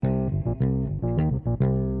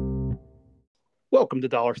Welcome to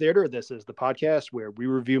Dollar Theater. This is the podcast where we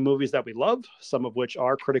review movies that we love, some of which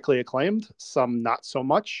are critically acclaimed, some not so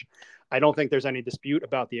much. I don't think there's any dispute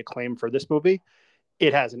about the acclaim for this movie.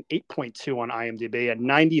 It has an 8.2 on IMDb and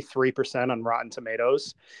 93% on Rotten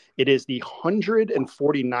Tomatoes. It is the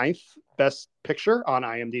 149th Best Picture on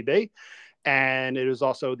IMDb, and it is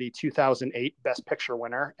also the 2008 Best Picture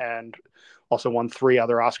winner and also won 3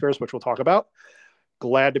 other Oscars, which we'll talk about.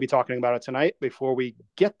 Glad to be talking about it tonight. Before we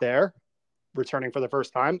get there, returning for the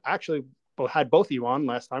first time. Actually, had both of you on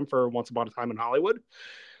last time for Once Upon a Time in Hollywood.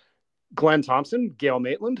 Glenn Thompson, Gail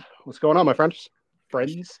Maitland. What's going on, my friends?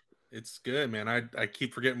 It's good, man. I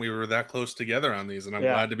keep forgetting we were that close together on these, and I'm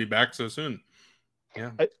Yeah. glad to be back so soon.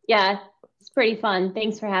 Yeah, it's pretty fun.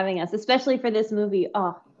 Thanks for having us, especially for this movie.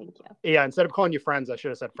 Oh, thank you. Yeah, instead of calling you friends, I should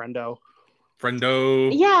have said friendo.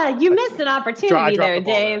 Yeah, you missed an opportunity there,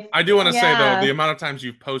 Dave. I do want to say, though, the amount of times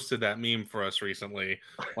you've posted that meme for us recently,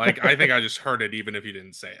 like, I think I just heard it even if you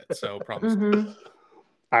didn't say it. So, promise.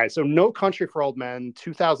 All right, so No Country for Old Men,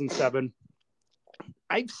 2007.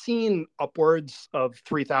 I've seen upwards of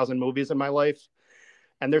 3,000 movies in my life,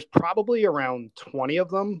 and there's probably around 20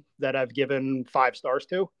 of them that I've given 5 stars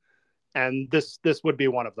to, and this would be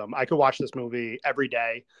one of them. I could watch this movie every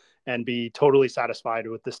day and be totally satisfied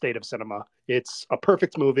with the state of cinema. It's a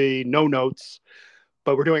perfect movie, no notes,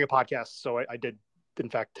 but we're doing a podcast, so I did,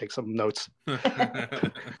 in fact, take some notes.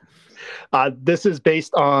 This is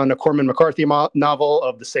based on a Corman McCarthy novel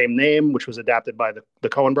of the same name, which was adapted by the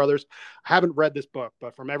Coen brothers. I haven't read this book,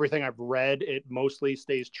 but from everything I've read, it mostly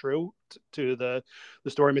stays true to the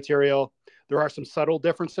story material. There are some subtle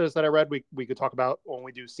differences that I read we could talk about when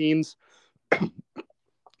we do scenes.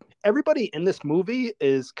 Everybody in this movie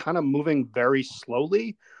is kind of moving very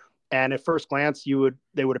slowly, and at first glance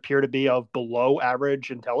they would appear to be of below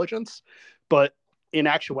average intelligence, but in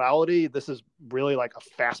actuality this is really like a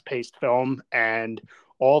fast-paced film, and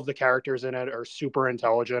all of the characters in it are super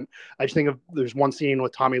intelligent. I just think there's one scene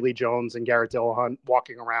with Tommy Lee Jones and Garrett Dillahunt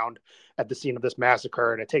walking around at the scene of this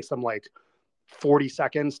massacre, and it takes them like 40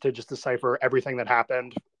 seconds to just decipher everything that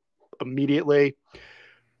happened immediately.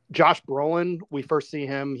 Josh Brolin, we first see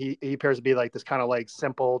him. He appears to be like this kind of like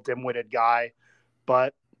simple, dim-witted guy,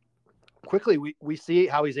 but quickly we see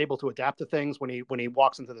how he's able to adapt to things. When he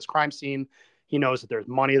walks into this crime scene, he knows that there's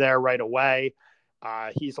money there right away.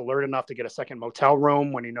 He's alert enough to get a second motel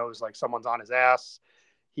room when he knows like someone's on his ass.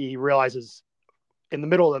 He realizes in the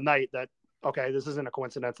middle of the night that, okay, this isn't a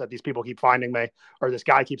coincidence that these people keep finding me, or this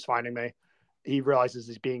guy keeps finding me. He realizes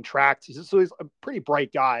he's being tracked. He's a pretty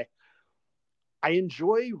bright guy. I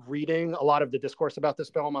enjoy reading a lot of the discourse about this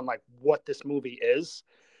film on like what this movie is.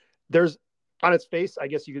 There's, on its face, I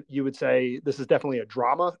guess you would say this is definitely a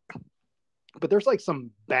drama, but there's like some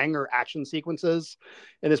banger action sequences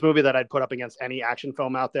in this movie that I'd put up against any action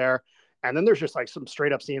film out there. And then there's just like some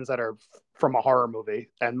straight up scenes that are from a horror movie,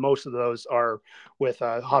 and most of those are with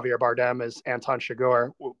Javier Bardem as Anton Chigurh.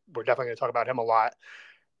 We're definitely going to talk about him a lot.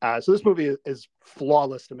 So this movie is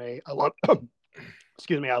flawless to me. I love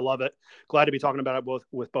excuse me, I love it. Glad to be talking about it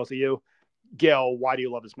with both of you. Gail, why do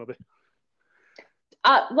you love this movie?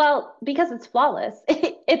 Well, because it's flawless.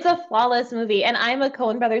 It's a flawless movie, and I'm a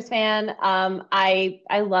Coen Brothers fan. I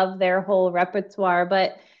love their whole repertoire,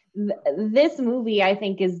 but this movie, I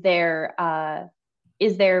think, is their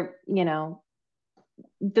the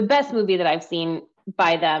best movie that I've seen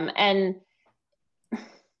by them. And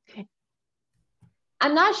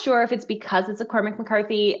I'm not sure if it's because it's a Cormac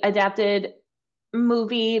McCarthy adapted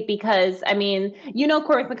movie, because I mean,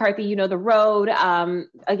 Cormac McCarthy, The Road,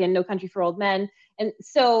 again, No Country for Old Men, and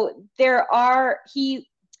so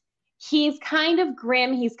he's kind of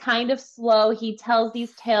grim, he's kind of slow, he tells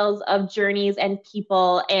these tales of journeys and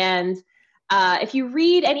people, and if you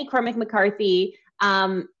read any Cormac McCarthy,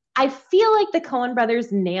 I feel like the Coen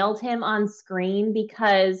brothers nailed him on screen,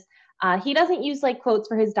 because he doesn't use like quotes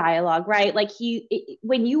for his dialogue, right? Like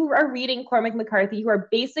when you are reading Cormac McCarthy, you are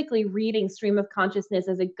basically reading stream of consciousness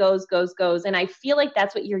as it goes. And I feel like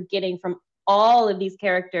that's what you're getting from all of these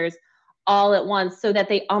characters all at once, so that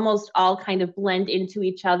they almost all kind of blend into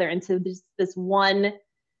each other, into this one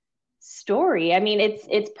story. I mean,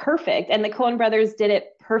 it's perfect. And the Coen brothers did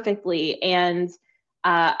it perfectly. And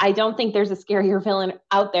I don't think there's a scarier villain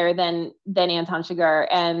out there than Anton Chigurh.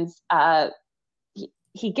 And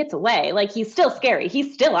he gets away. Like, he's still scary.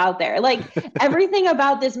 He's still out there. Like, everything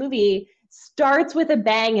about this movie starts with a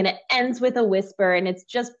bang and it ends with a whisper, and it's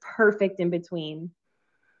just perfect in between.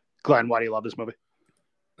 Glenn, why do you love this movie?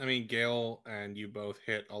 I mean, Gail and you both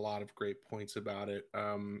hit a lot of great points about it.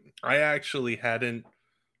 I actually hadn't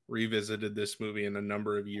revisited this movie in a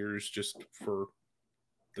number of years, just for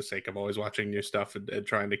the sake of always watching new stuff and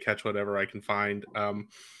trying to catch whatever I can find.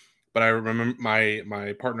 But I remember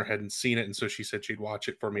my partner hadn't seen it, and so she said she'd watch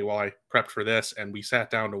it for me while I prepped for this, and we sat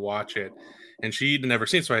down to watch it, and she'd never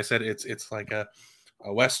seen it. So I said it's like a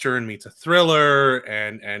Western meets a thriller,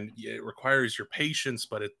 and it requires your patience,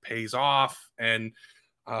 but it pays off. And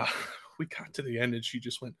we got to the end, and she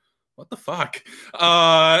just went, "What the fuck?"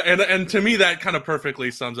 And to me, that kind of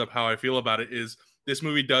perfectly sums up how I feel about it. Is this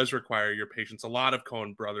movie does require your patience. A lot of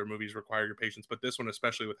Coen brother movies require your patience, but this one,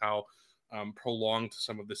 especially with how prolonged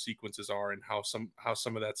some of the sequences are, and how some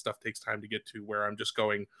of that stuff takes time to get to, where I'm just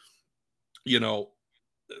going,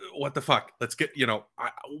 what the fuck? Let's get,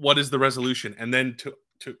 what is the resolution? And then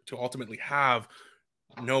to ultimately have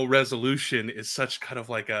no resolution is such kind of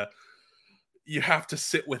like you have to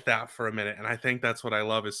sit with that for a minute. And I think that's what I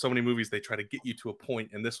love, is so many movies, they try to get you to a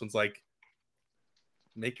point, and this one's like,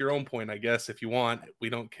 make your own point, I guess, if you want. We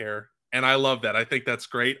don't care. And I love that. I think that's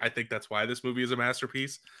great. I think that's why this movie is a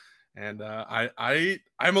masterpiece. And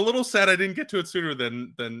I'm a little sad I didn't get to it sooner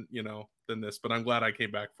than this, but I'm glad I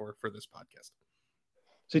came back for this podcast.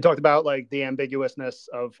 So you talked about like the ambiguousness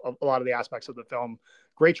of a lot of the aspects of the film.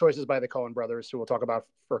 Great choices by the Coen brothers, who we'll talk about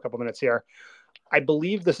for a couple minutes here. I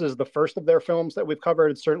believe this is the first of their films that we've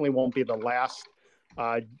covered. It certainly won't be the last.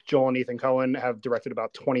 Joel and Ethan Coen have directed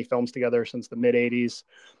about 20 films together since the mid 80s.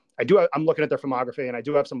 I'm looking at their filmography, and I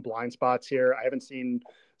do have some blind spots here. I haven't seen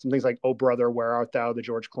some things like Oh Brother, Where Art Thou, the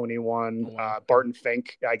George Clooney one, Barton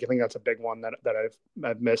Fink. I think that's a big one that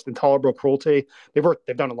I've missed. Intolerable Cruelty. They've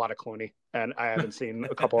done a lot of Clooney, and I haven't seen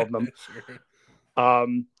a couple of them. Sure.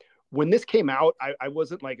 When this came out, I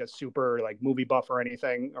wasn't like a super like movie buff or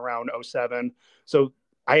anything around 2007. So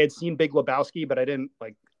I had seen Big Lebowski, but I didn't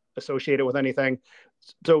like associate it with anything.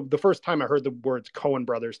 So the first time I heard the words Coen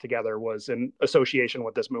brothers together was in association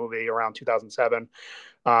with this movie around 2007.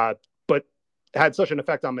 But it had such an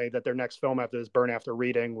effect on me that their next film after this, Burn After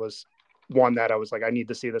Reading, was one that I was like, I need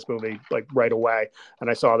to see this movie like right away. And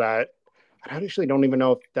I saw that. I actually don't even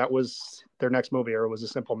know if that was their next movie or it was A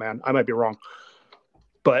Simple Man. I might be wrong.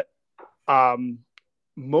 But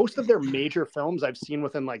most of their major films I've seen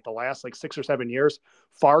within like the last like 6 or 7 years.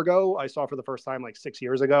 Fargo, I saw for the first time like 6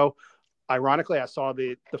 years ago. Ironically, I saw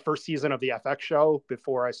the first season of the FX show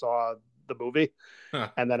before I saw the movie. Huh.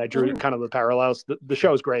 And then I drew kind of the parallels. The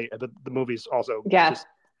show's great. The movie's also just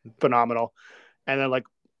phenomenal. And then like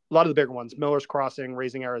a lot of the bigger ones, Miller's Crossing,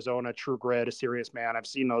 Raising Arizona, True Grit, A Serious Man. I've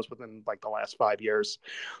seen those within like the last 5 years.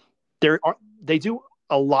 They do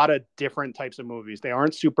a lot of different types of movies. They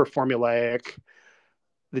aren't super formulaic.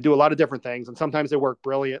 They do a lot of different things, and sometimes they work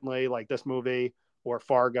brilliantly, like this movie or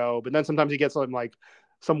Fargo. But then sometimes you get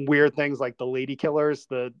some weird things like The Lady Killers,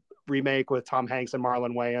 the remake with Tom Hanks and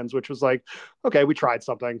Marlon Wayans, which was like, okay, we tried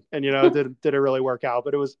something, and did it really work out?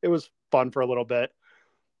 But it was fun for a little bit.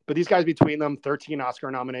 But these guys, between them, 13 Oscar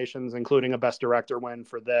nominations, including a Best Director win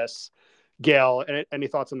for this. Gail, any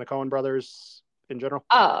thoughts on the Coen brothers in general?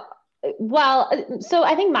 Well, so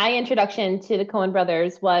I think my introduction to the Coen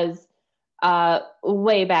brothers was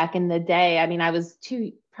way back in the day. I mean, I was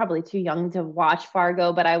probably too young to watch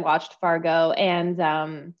Fargo, but I watched Fargo, and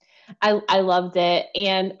I loved it.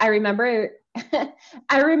 And I remember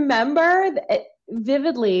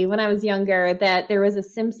vividly when I was younger that there was a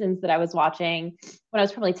Simpsons that I was watching when I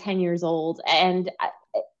was probably 10 years old, and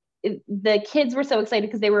the kids were so excited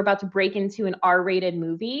because they were about to break into an R-rated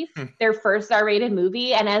movie, their first R-rated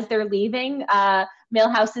movie. And as they're leaving,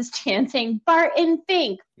 Milhouse is chanting, Barton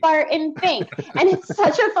Fink, Barton Fink. And it's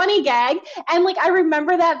such a funny gag. And like, I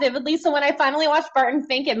remember that vividly. So when I finally watched Barton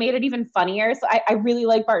Fink, it made it even funnier. So I really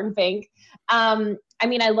like Barton Fink. I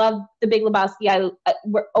mean, I love The Big Lebowski.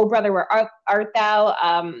 Oh Brother, Where Art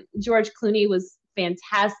Thou? George Clooney was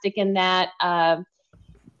fantastic in that.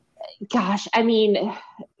 Gosh, I mean,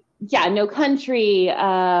 yeah, No Country,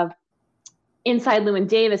 Inside Llewyn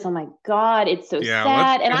Davis. Oh my God, it's so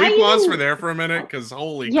sad. And can we pause for a minute? Because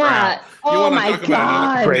holy crap! Oh my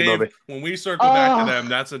God, great movie. When we circle back to them,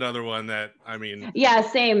 that's another one that yeah,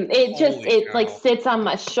 same. It like sits on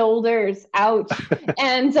my shoulders. Ouch.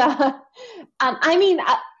 And I mean,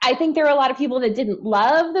 I think there are a lot of people that didn't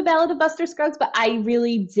love The Ballad of Buster Scruggs, but I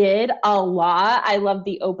really did a lot. I loved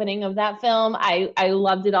the opening of that film. I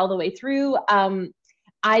loved it all the way through.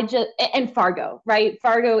 And Fargo, right?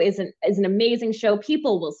 Fargo is an amazing show.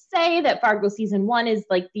 People will say that Fargo season 1 is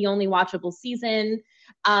like the only watchable season.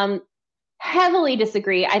 Heavily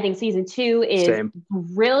disagree. I think season 2 is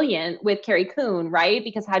brilliant with Carrie Coon, right?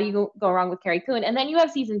 Because how do you go wrong with Carrie Coon? And then you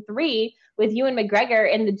have season 3 with Ewan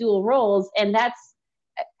McGregor in the dual roles, and that's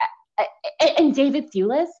and David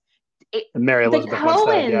Thewlis. And Mary Elizabeth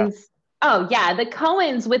Winstead, yeah. Oh yeah, the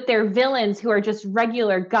Coens with their villains who are just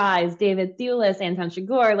regular guys, David Thewlis, Anton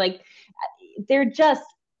Chigurh, like they're just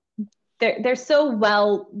they're so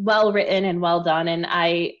well written and well done, and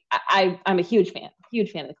I'm a huge fan of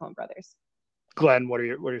the Coen brothers. Glenn, what are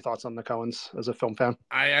your thoughts on the Coens as a film fan?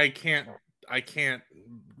 I can't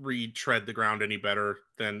retread the ground any better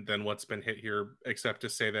than what's been hit here, except to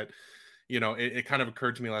say that, you know, it kind of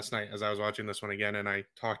occurred to me last night as I was watching this one again, and I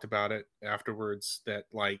talked about it afterwards, that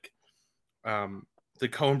like the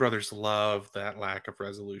Coen brothers love that lack of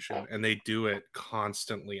resolution, and they do it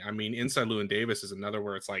constantly. I mean, Inside Llewyn Davis is another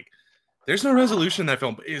where it's like there's no resolution in that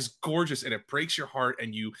film, but it is gorgeous and it breaks your heart.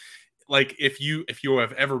 And you, like, if you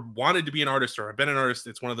have ever wanted to be an artist or have been an artist,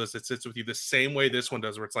 it's one of those that sits with you the same way this one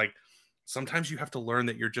does, where it's like sometimes you have to learn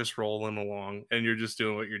that you're just rolling along and you're just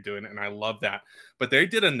doing what you're doing. And I love that. But they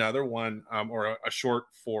did another one, or a short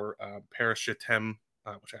for Paris Je t'aime,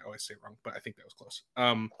 which I always say wrong, but I think that was close,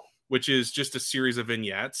 which is just a series of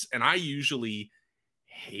vignettes. And I usually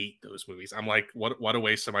hate those movies. I'm like, what a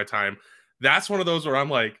waste of my time. That's one of those where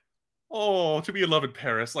I'm like, oh, to be in love in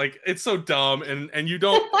Paris. Like, it's so dumb. And you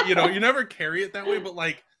don't, you know, you never carry it that way, but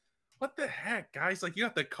like, what the heck, guys? Like, you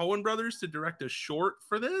got the Coen brothers to direct a short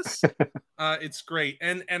for this. It's great.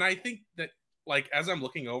 And I think that, like, as I'm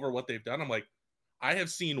looking over what they've done, I'm like, I have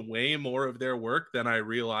seen way more of their work than I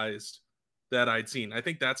realized that I'd seen. I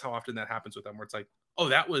think that's how often that happens with them, where it's like, oh,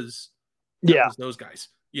 that was those guys,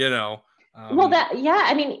 you know. Well,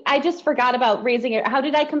 I mean, I just forgot about How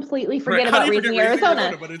did I completely forget about Raising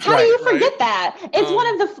Arizona? How do you forget that? It's one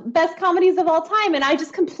of the best comedies of all time, and I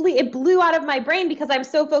just it blew out of my brain because I'm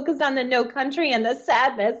so focused on the No Country and the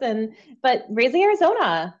sadness, but Raising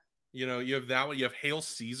Arizona. You know, you have that one. You have Hail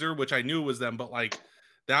Caesar, which I knew was them, but like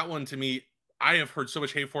that one to me, I have heard so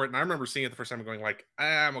much hate for it, and I remember seeing it the first time and going like,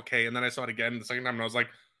 I'm okay, and then I saw it again the second time, and I was like,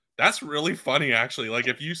 that's really funny, actually. Like,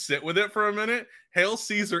 if you sit with it for a minute, Hail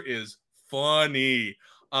Caesar is funny,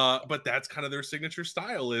 but that's kind of their signature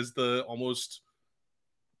style, is the almost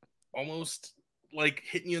like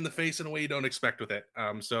hitting you in the face in a way you don't expect with it.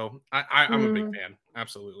 So I'm a big fan,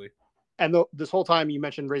 absolutely. And this whole time you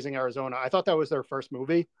mentioned Raising Arizona, I thought that was their first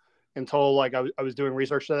movie until like I was doing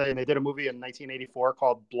research today, and they did a movie in 1984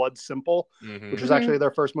 called Blood Simple, which was actually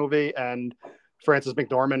their first movie, and Frances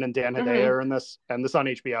McDormand and Dan Hedaya are in this, and this on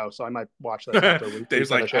HBO, so I might watch this after we Dave's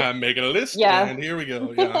like, I'm making a list, and here we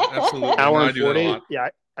go. Yeah, absolutely. Hour and 40. Yeah,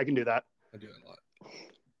 I can do that. I do that a lot.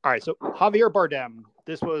 All right, so Javier Bardem,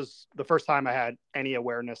 this was the first time I had any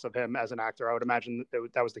awareness of him as an actor. I would imagine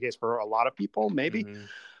that was the case for a lot of people, maybe.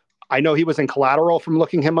 I know he was in Collateral from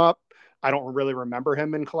looking him up. I don't really remember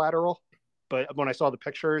him in Collateral, but when I saw the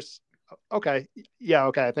pictures, okay,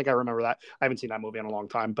 I think I remember that. I haven't seen that movie in a long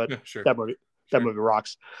time, but sure. That movie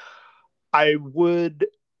rocks. I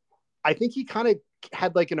think he kind of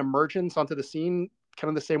had like an emergence onto the scene, kind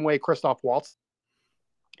of the same way Christoph Waltz,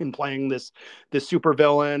 in playing this super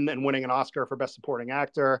villain and winning an Oscar for Best Supporting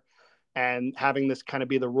Actor, and having this kind of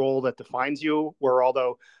be the role that defines you. Where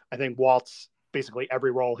although I think Waltz, basically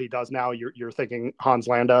every role he does now, you're thinking Hans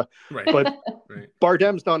Landa, right? But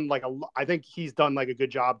Bardem's done I think he's done like a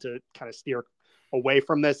good job to kind of steer away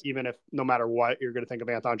from this, even if no matter what you're going to think of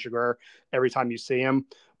Anton Chigurh every time you see him.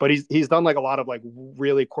 But he's done like a lot of like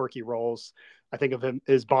really quirky roles. I think of him,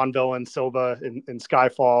 his Bond villain Silva in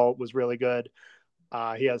Skyfall was really good.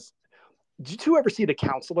 Did you two ever see The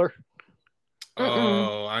Counselor?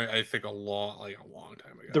 Oh, I think a long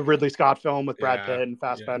time ago. The Ridley Scott film with Brad Pitt and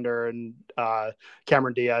Fassbender and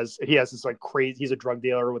Cameron Diaz. He has this like crazy, he's a drug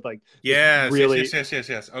dealer with like yes.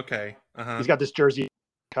 Okay. He's got this jersey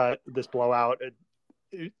cut, this blowout.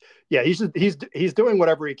 Yeah, he's doing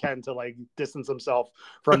whatever he can to like distance himself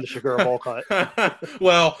from the Chigurh bowl cut.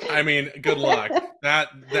 Well, I mean, good luck.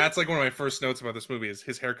 That's like one of my first notes about this movie is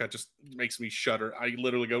his haircut just makes me shudder. I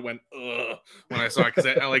literally went ugh when I saw it, because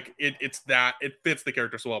I like it. It's that it fits the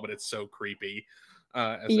character so well, but it's so creepy.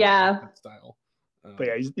 As a style. But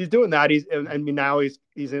yeah, he's doing that. Now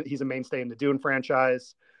he's a mainstay in the Dune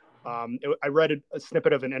franchise. I read a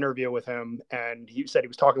snippet of an interview with him, and he said he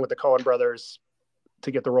was talking with the Coen brothers to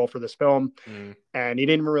get the role for this film, and he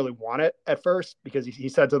didn't even really want it at first, because he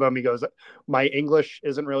said to them, he goes, my English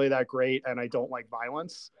isn't really that great and I don't like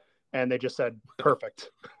violence, and they just said perfect.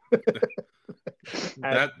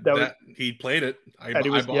 He played it. I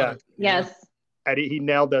bought it. Yes. And he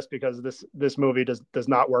nailed this, because this movie does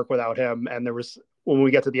not work without him. And there was, when we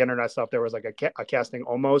get to the internet stuff, there was like a casting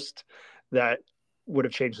almost that would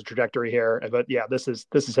have changed the trajectory here. But yeah, this is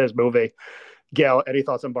his movie. Gail, any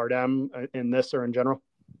thoughts on Bardem in this or in general?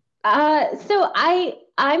 So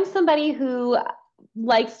I'm somebody who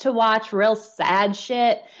likes to watch real sad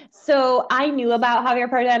shit. So I knew about Javier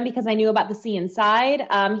Bardem because I knew about The Sea Inside.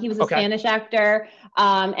 He was a Spanish actor.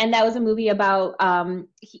 And that was a movie about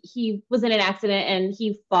he was in an accident and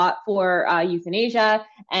he fought for euthanasia,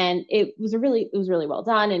 and it was really well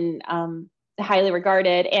done and highly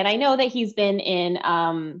regarded. And I know that he's been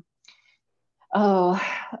in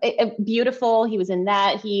Beautiful. He was in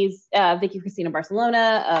that. He's Vicky Cristina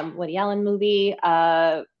Barcelona, Woody Allen movie.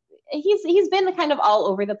 He's been kind of all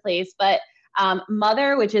over the place, but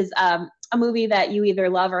Mother, which is a movie that you either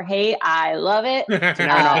love or hate. I love it.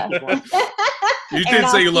 You did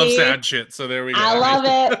say you love sad shit, so there we go. I love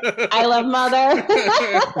it. I love Mother.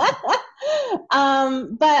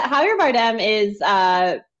 But Javier Bardem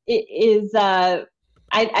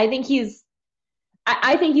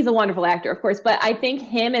I think he's a wonderful actor, of course, but I think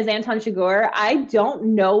him as Anton Chigurh, I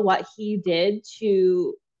don't know what he did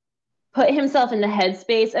to put himself in the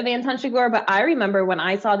headspace of Anton Chigurh, but I remember when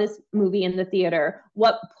I saw this movie in the theater,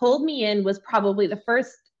 what pulled me in was probably the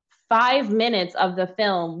first 5 minutes of the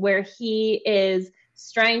film where he is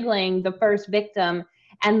strangling the first victim,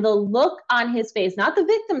 and the look on his face, not the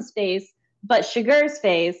victim's face, but Chigurh's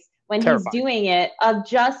face when he's doing it, of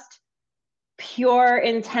just pure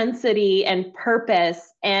intensity and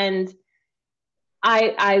purpose. And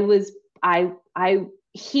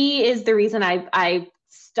he is the reason I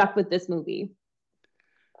stuck with this movie.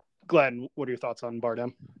 Glenn, what are your thoughts on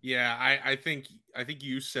Bardem? Yeah, I think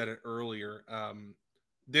you said it earlier.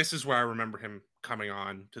 This is where I remember him coming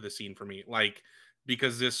on to the scene for me, like,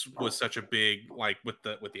 because this was such a big, like, with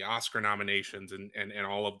the Oscar nominations and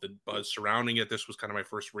all of the buzz surrounding it. This was kind of my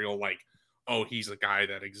first real, like, oh, he's a guy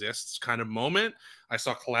that exists kind of moment. I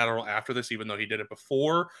saw Collateral after this, even though he did it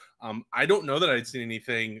before. I don't know that I'd seen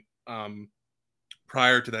anything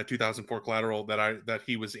prior to that 2004 Collateral that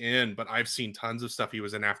he was in, but I've seen tons of stuff he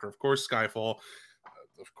was in after. Of course, Skyfall.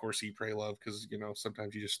 Of course, Eat, Pray, Love, because, you know,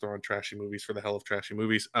 sometimes you just throw on trashy movies for the hell of trashy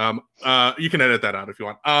movies. You can edit that out if you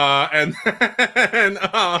want.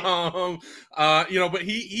 You know, but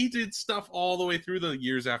he did stuff all the way through the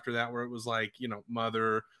years after that, where it was like, you know,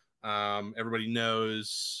 Mother, Everybody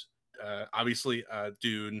Knows, obviously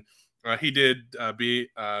Dune. He did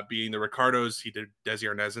Being the Ricardos. He did Desi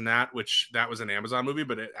Arnaz in that, which that was an Amazon movie,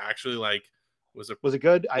 but it actually, like, was it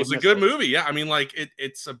good? It was a good movie. Yeah, I mean, like,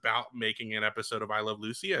 it's about making an episode of I Love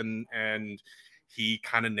Lucy, and he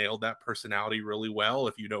kind of nailed that personality really well,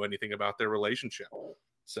 if you know anything about their relationship.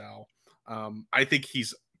 So I think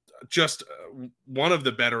he's just one of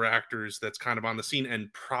the better actors that's kind of on the scene,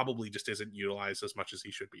 and probably just isn't utilized as much as he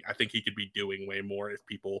should be. I think he could be doing way more if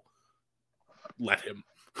people let him.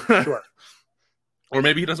 Sure. Or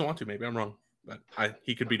maybe he doesn't want to. Maybe I'm wrong, but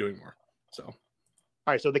he could be doing more. So.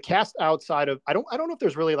 All right, so the cast outside of I don't know if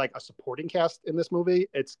there's really like a supporting cast in this movie.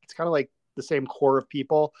 It's kind of like the same core of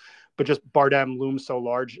people, but just Bardem looms so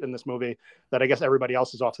large in this movie that I guess everybody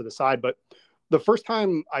else is off to the side. But the first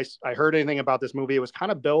time I heard anything about this movie, it was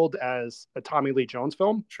kind of billed as a Tommy Lee Jones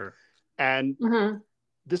film. Sure. And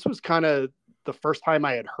this was kind of the first time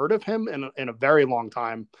I had heard of him in a very long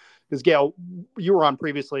time. Because, Gail, you were on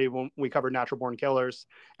previously when we covered Natural Born Killers,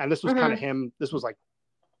 and this was kind of him. This was like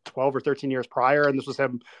 12 or 13 years prior, and this was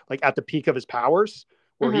him like at the peak of his powers,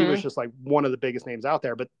 where he was just like one of the biggest names out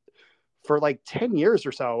there. But for like 10 years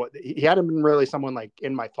or so, he hadn't been really someone like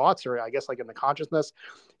in my thoughts, or I guess like in the consciousness.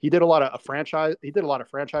 He did a lot of franchise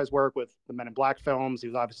work with the Men in Black films. He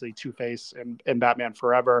was obviously Two-Face in Batman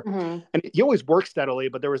Forever, and he always worked steadily,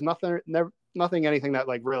 but there was anything that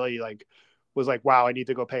like really like was like, wow, I need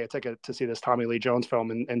to go pay a ticket to see this Tommy Lee Jones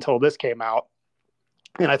film until this came out.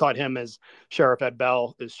 And I thought him as Sheriff Ed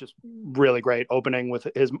Bell is just really great, opening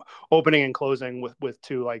and closing with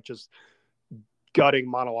two like just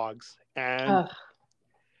gutting monologues. And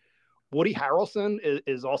Woody Harrelson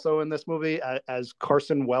is also in this movie as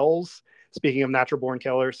Carson Wells. Speaking of Natural Born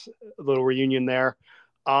Killers, a little reunion there.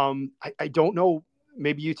 I don't know,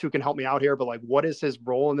 maybe you two can help me out here, but like, what is his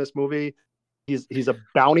role in this movie? He's a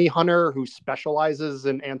bounty hunter who specializes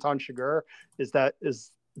in Anton Chigurh.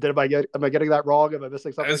 Am I getting that wrong? Am I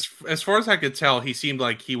missing something? As far as I could tell, he seemed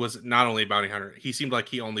like he was not only a bounty hunter. He seemed like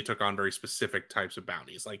he only took on very specific types of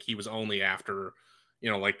bounties. Like he was only after, you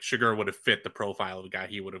know, like Chigurh would have fit the profile of the guy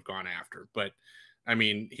he would have gone after. But I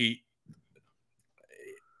mean,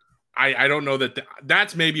 I don't know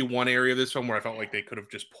that's maybe one area of this film where I felt like they could have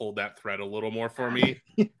just pulled that thread a little more for me.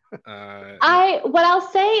 What I'll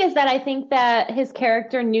say is that I think that his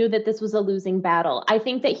character knew that this was a losing battle. I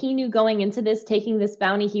think that he knew going into this, taking this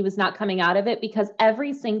bounty, he was not coming out of it, because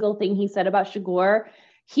every single thing he said about Chigurh,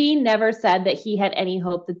 he never said that he had any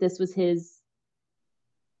hope that this was his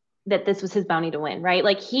bounty to win, right?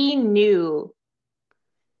 Like he knew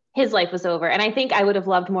his life was over. And I think I would have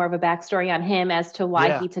loved more of a backstory on him as to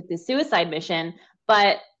why he took this suicide mission.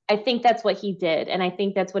 But I think that's what he did. And I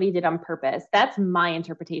think that's what he did on purpose. That's my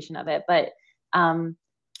interpretation of it. But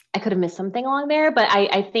I could have missed something along there. But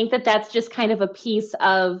I think that that's just kind of a piece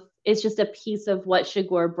of, it's just a piece of what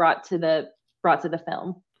Chigurh brought to the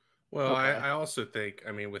film. Well, okay. I also think,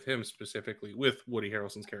 I mean, with him specifically, with Woody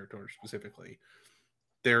Harrelson's character specifically,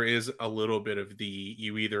 there is a little bit of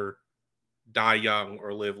you either die young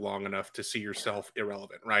or live long enough to see yourself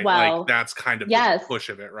irrelevant, right? Well, like that's kind of the push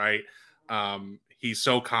of it, right? He's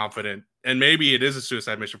so confident, and maybe it is a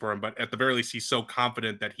suicide mission for him, but at the very least, he's so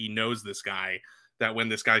confident that he knows this guy that when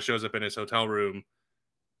this guy shows up in his hotel room,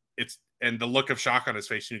 and the look of shock on his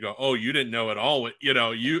face, and you go, "Oh, you didn't know at all.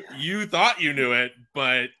 You thought you knew it,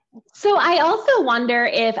 but." So I also wonder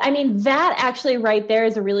if, I mean, that actually right there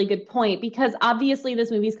is a really good point, because obviously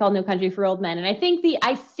this movie is called No Country for Old Men. And I think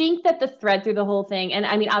that the thread through the whole thing, and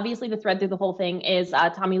I mean, obviously the thread through the whole thing is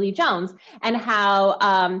Tommy Lee Jones, and how,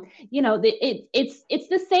 it's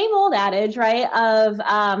the same old adage, right? Of,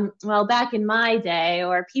 well, back in my day,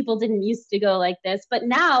 or people didn't used to go like this, but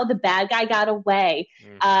now the bad guy got away.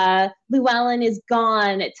 Mm-hmm. Llewellyn is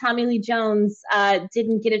gone. Tommy Lee Jones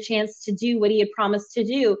didn't get a chance to do what he had promised to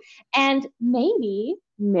do. And maybe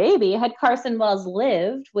had Carson Wells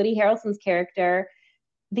lived, Woody Harrelson's character,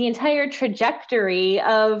 the entire trajectory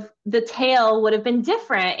of the tale would have been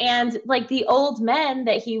different. And like the old men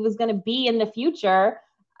that he was going to be in the future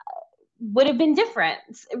would have been different,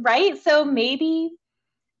 right? So maybe,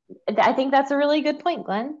 I think that's a really good point,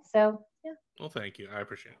 Glenn. So, yeah. Well, thank you. I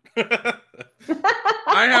appreciate it.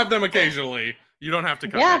 I have them occasionally. You don't have to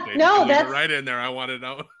cut that date. No, that's right in there. I want to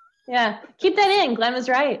know. Yeah, keep that in. Glenn was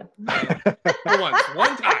right. One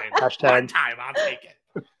time. Hashtag. One time, I'll take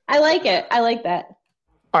it. I like it. I like that.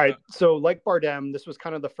 All right. So like Bardem, this was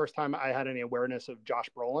kind of the first time I had any awareness of Josh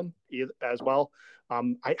Brolin as well.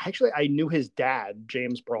 I knew his dad,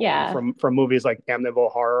 James Brolin, from movies like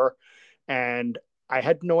Amityville Horror. And I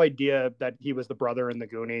had no idea that he was the brother in the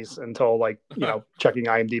Goonies until checking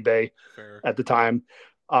IMDb at the time.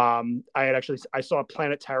 I saw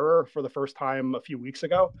Planet Terror for the first time a few weeks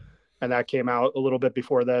ago, and that came out a little bit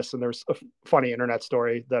before this. And there's a funny internet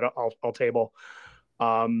story that I'll table.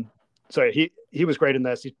 So he was great in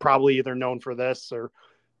this. He's probably either known for this or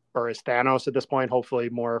as Thanos at this point. Hopefully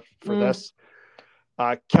more for this.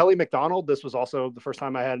 Kelly MacDonald. This was also the first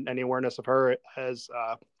time I had any awareness of her as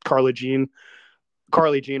Carly Jean.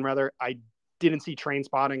 Rather. I didn't see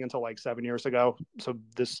Trainspotting until like 7 years ago, so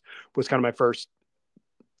this was kind of my first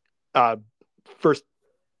time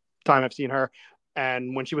I've seen her.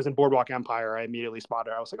 And when she was in Boardwalk Empire, I immediately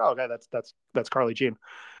spotted her. I was like, oh, okay, that's Carly Jean.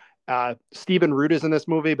 Stephen Root is in this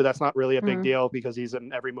movie, but that's not really a big deal because he's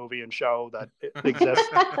in every movie and show that exists.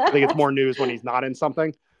 I think it's more news when he's not in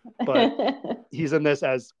something, but he's in this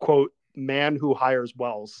as, quote, man who hires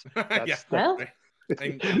Wells. That's to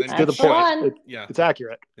the point. It's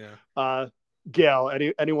accurate. Yeah. Gail,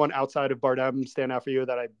 anyone outside of Bardem stand out for you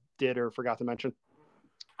that I did or forgot to mention?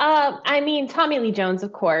 I mean, Tommy Lee Jones,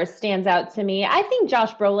 of course, stands out to me. I think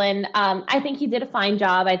Josh Brolin, I think he did a fine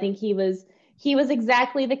job. I think he was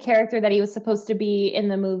exactly the character that he was supposed to be in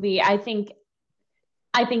the movie. I think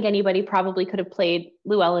anybody probably could have played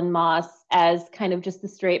Llewellyn Moss as kind of just the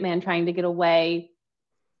straight man trying to get away,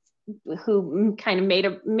 who kind of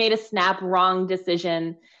made a snap wrong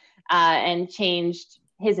decision and changed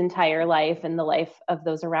his entire life and the life of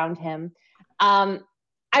those around him.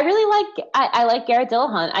 I like Garrett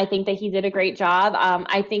Dillahunt. I think that he did a great job.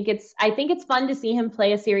 I think it's fun to see him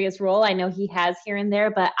play a serious role. I know he has here and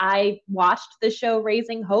there, but I watched the show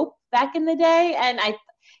Raising Hope back in the day, and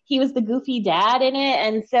he was the goofy dad in it,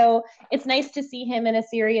 and so it's nice to see him in a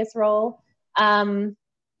serious role.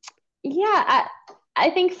 I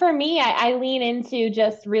think for me, I lean into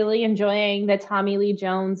just really enjoying the Tommy Lee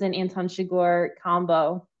Jones and Anton Chigurh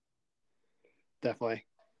combo. Definitely.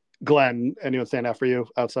 Glenn, anyone stand out for you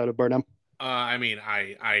outside of Burnham? I mean,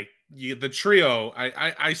 the trio,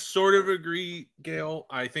 I sort of agree, Gail.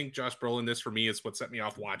 I think Josh Brolin, this for me is what set me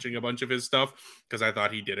off watching a bunch of his stuff because I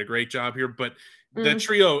thought he did a great job here. But the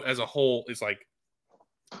trio as a whole is like,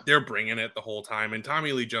 they're bringing it the whole time. And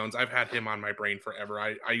Tommy Lee Jones, I've had him on my brain forever.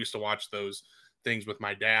 I used to watch those things with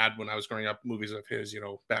my dad when I was growing up, movies of his,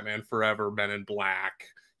 Batman Forever, Men in Black.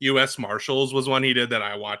 U.S. Marshals was one he did that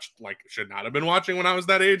I watched, should not have been watching when I was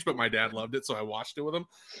that age, but my dad loved it, so I watched it with him.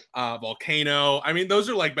 Volcano. I mean, those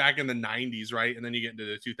are back in the 90s, right? And then you get into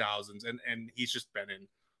the 2000s, and he's just been in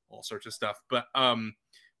all sorts of stuff. But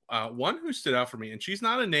one who stood out for me, and she's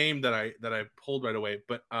not a name that I pulled right away,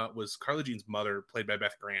 but was Carla Jean's mother, played by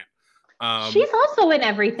Beth Grant. She's also in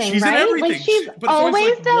everything, she's right? in everything. Like she's But it's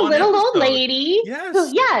always like the one little old episode. lady.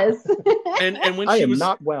 Yes. Yes. And when I she am was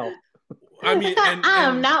not well. I mean,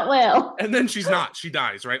 I'm not well. And then she's not. She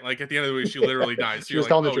dies, right? Like at the end of the movie, she literally dies. So She you're was like,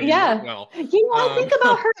 telling the oh, truth. you Yeah. weren't well. You know, I think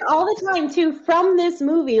about her all the time too from this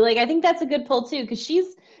movie. Like I think that's a good pull too, because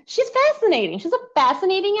she's fascinating. She's a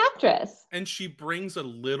fascinating actress. And she brings a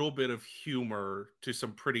little bit of humor to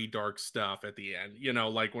some pretty dark stuff at the end, you know,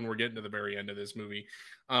 like when we're getting to the very end of this movie.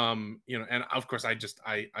 You know, and of course I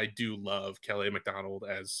do love Kelly MacDonald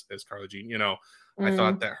as Carla Jean. You know, I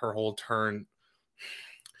thought that her whole turn,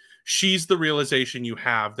 she's the realization you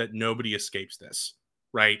have that nobody escapes this,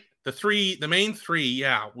 right? The main three,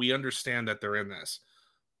 yeah, we understand that they're in this.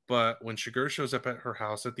 But when Shiger shows up at her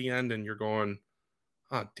house at the end and you're going,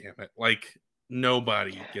 oh, damn it. Like,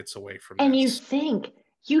 nobody gets away from And this.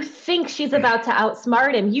 you think she's about to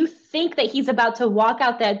outsmart him. You think that he's about to walk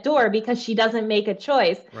out that door because she doesn't make a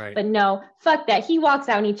choice. Right. But no, fuck that. He walks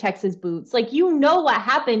out and he checks his boots. Like, you know what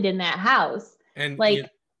happened in that house. And like,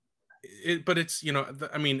 but it's, you know,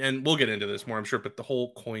 I mean, and we'll get into this more, I'm sure, but the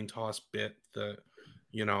whole coin toss bit,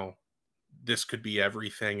 you know, this could be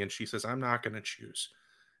everything. And she says, I'm not going to choose.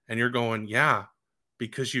 And you're going, yeah,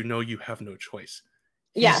 because you know you have no choice.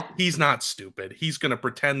 He's not stupid. He's going to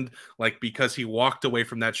pretend like because he walked away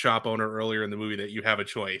from that shop owner earlier in the movie that you have a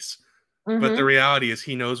choice. But the reality is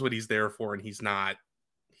he knows what he's there for and he's not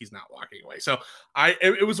walking away. So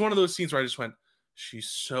it was one of those scenes where I just went, she's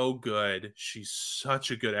so good. She's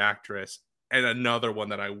such a good actress. And another one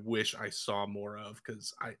that I wish I saw more of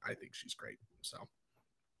because I think she's great. So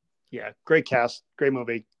yeah, great cast, great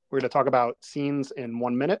movie. We're going to talk about scenes in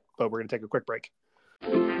 1 minute, but we're going to take a quick break.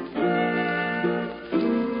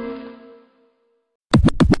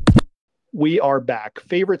 We are back.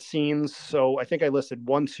 Favorite scenes. So I think I listed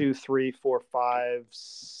 1, 2, 3, 4, 5,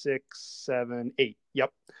 6, 7, 8.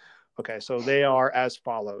 Yep. Okay. So they are as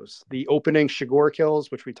follows. The opening Shiger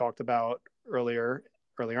kills, which we talked about earlier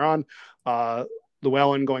on.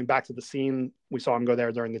 Llewellyn going back to the scene. We saw him go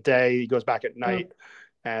there during the day. He goes back at night.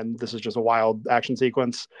 And this is just a wild action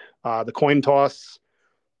sequence. The coin toss,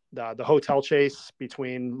 the hotel chase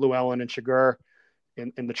between Llewellyn and Shiger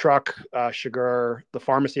in the truck, Shiger, the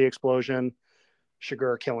pharmacy explosion,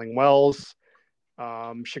 Shiger killing Wells,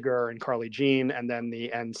 Shiger and Carly Jean, and then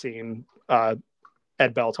the end scene,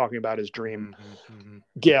 Ed Bell talking about his dream.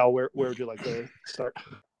 Gail, where would you like to start?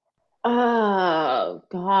 Oh,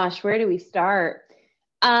 gosh, where do we start?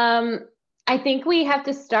 I think we have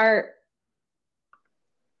to start,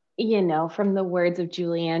 you know, from the words of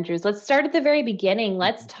Julie Andrews. Let's start at the very beginning.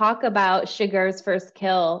 Let's talk about Shiger's first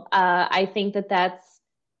kill. I think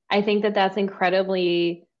that's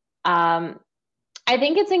incredibly, I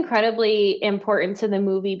think it's incredibly important to the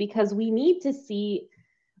movie because we need to see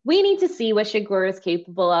what Shiger is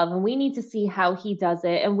capable of, and we need to see how he does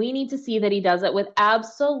it, and we need to see that he does it with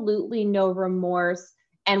absolutely no remorse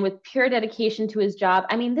and with pure dedication to his job.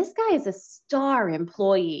 I mean, this guy is a star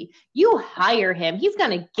employee. You hire him, he's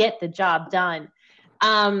going to get the job done.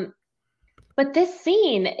 But this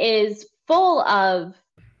scene is full of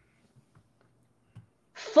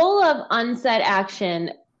unsaid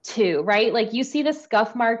action too, right? Like you see the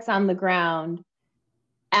scuff marks on the ground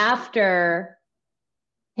after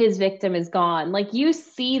his victim is gone. Like you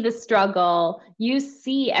see the struggle, you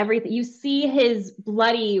see everything, you see his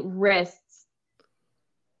bloody wrists.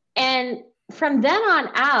 And from then on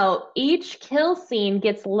out, each kill scene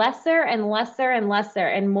gets lesser and lesser and lesser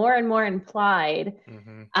and more implied.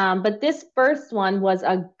 But this first one was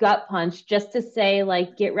a gut punch just to say,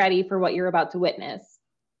 like, get ready for what you're about to witness.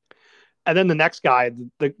 And then the next guy,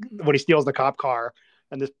 when he steals the cop car,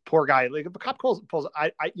 and this poor guy, like the cop pulls,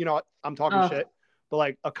 you know, I'm talking shit, but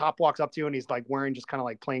like a cop walks up to you and he's like wearing just kind of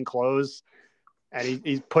like plain clothes, and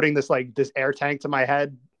he's putting this air tank to my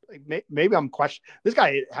head. Like, maybe I'm questioning. This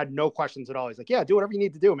guy had no questions at all. He's like, yeah, do whatever you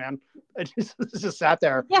need to do, man. And just sat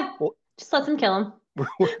there. Yeah, just let him kill him.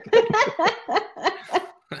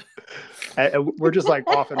 And we're just like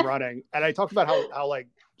off and running. And I talked about how like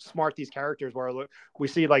smart these characters were. We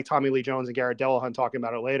see like Tommy Lee Jones and Garrett Dillahunt talking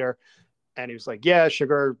about it later. And he was like, yeah,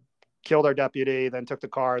 Shiger killed our deputy, then took the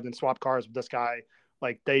car, then swapped cars with this guy.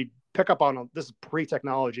 Like they pick up on this is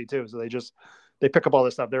pre-technology too. So they pick up all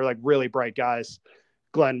this stuff. They're like really bright guys.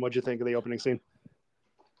 Glenn, what'd you think of the opening scene?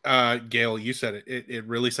 Gail, you said it. It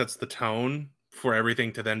really sets the tone for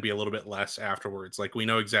everything to then be a little bit less afterwards. Like we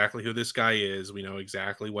know exactly who this guy is. We know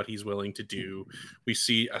exactly what he's willing to do. We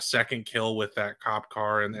see a second kill with that cop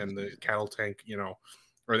car and the cattle tank, you know,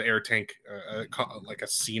 or the air tank, like a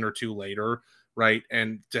scene or two later, right?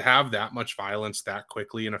 And to have that much violence that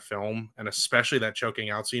quickly in a film, and especially that choking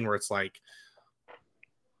out scene where it's like,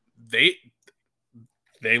 they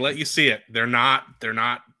let you see it. They're not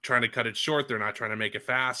trying to cut it short. They're not trying to make it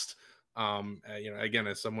fast. Again,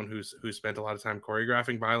 as someone who's spent a lot of time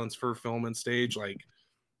choreographing violence for film and stage, like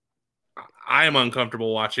I am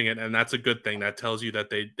uncomfortable watching it, and that's a good thing. That tells you that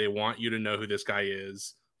they want you to know who this guy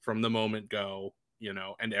is from the moment go,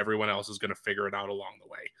 and everyone else is going to figure it out along the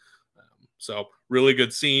way. So really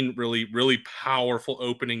good scene, really, really powerful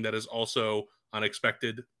opening that is also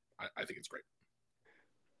unexpected. I think it's great.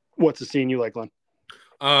 What's the scene you like, Glenn?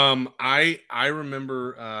 I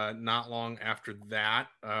remember not long after that,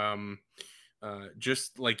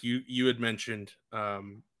 just like you had mentioned,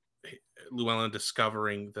 Llewellyn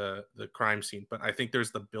discovering the crime scene, but I think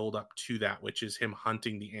there's the build up to that, which is him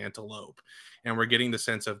hunting the antelope, and we're getting the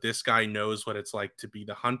sense of this guy knows what it's like to be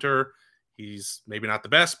the hunter. He's maybe not the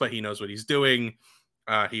best, but he knows what he's doing.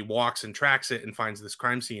 He walks and tracks it and finds this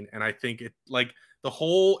crime scene, and I think it, like, the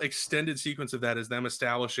whole extended sequence of that is them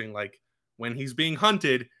establishing, like, when he's being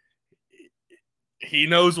hunted, he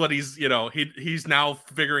knows what he's now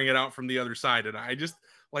figuring it out from the other side, and I just,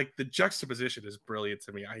 like, the juxtaposition is brilliant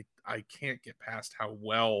to me. I can't get past how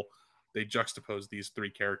well they juxtapose these three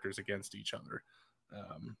characters against each other.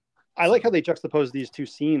 I like how they juxtapose these two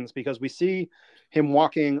scenes, because we see him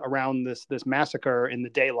walking around this massacre in the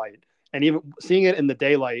daylight, and even seeing it in the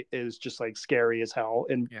daylight is just like scary as hell,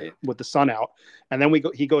 with the sun out. And then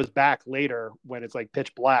he goes back later when it's like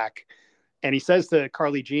pitch black, and he says to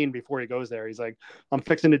Carly Jean before he goes there, he's like, "I'm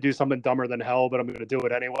fixing to do something dumber than hell, but I'm going to do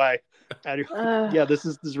it anyway." And yeah, this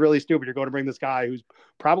is really stupid. You're going to bring this guy who's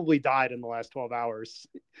probably died in the last 12 hours.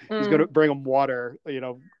 He's going to bring him water.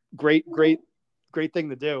 Great thing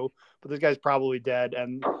to do, but this guy's probably dead.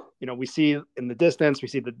 And we see in the distance, we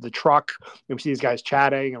see the truck, and we see these guys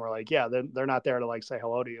chatting, and we're like, yeah, they're not there to like say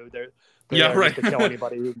hello to you. They're there right to kill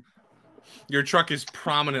anybody who... Your truck is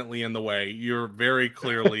prominently in the way. You're very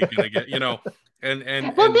clearly gonna get,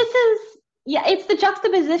 it's the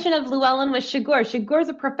juxtaposition of Llewellyn with Chigurh. Chigurh's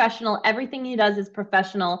a professional. Everything he does is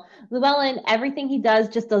professional. Llewellyn, everything he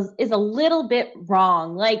does is a little bit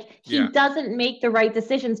wrong. Like, he doesn't make the right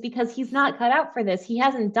decisions because he's not cut out for this. He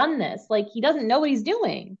hasn't done this. Like, he doesn't know what he's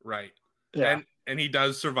doing. Right. Yeah. And he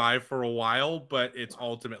does survive for a while, but it's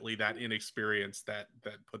ultimately that inexperience that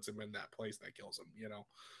puts him in that place that kills him,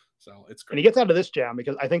 So it's great. And he gets out of this jam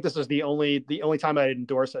because I think this is the only time I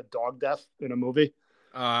endorse a dog death in a movie.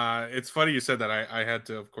 It's funny you said that. I had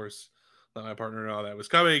to, of course, let my partner know that was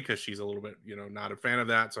coming because she's a little bit, not a fan of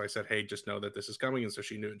that. So I said, hey, just know that this is coming. And so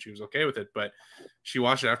she knew and she was okay with it. But she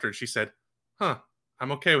watched it after and she said, huh,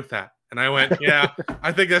 I'm okay with that. And I went, yeah,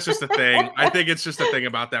 I think that's just a thing. I think it's just a thing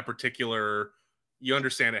about that particular, you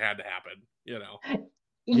understand it had to happen,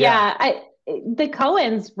 Yeah. The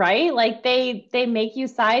Coens, right? Like, they make you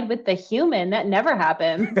side with the human. That never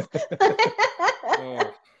happens.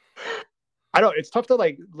 Oh. I don't. It's tough to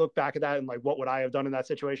like look back at that and like, what would I have done in that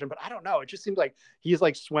situation? But I don't know. It just seems like he's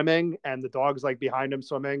like swimming and the dog's like behind him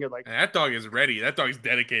swimming, and like, and that dog is ready. That dog's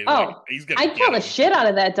dedicated. Oh, like, he's gonna. I'd kill the shit out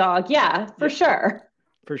of that dog. Yeah, for sure.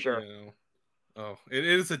 For sure. Oh, it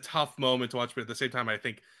is a tough moment to watch, but at the same time, I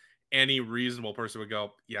think any reasonable person would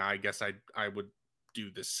go, yeah, I guess I would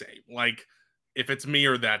do the same. Like, if it's me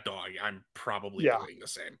or that dog, I'm probably doing the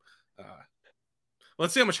same.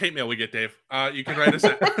 Let's see how much hate mail we get, Dave. You can write us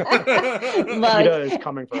in. PETA is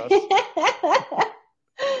coming for us.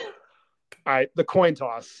 All right, the coin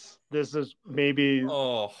toss. This is maybe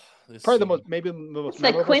probably the most it's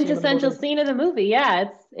the quintessential scene of the movie. Yeah,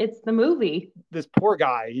 it's the movie. This poor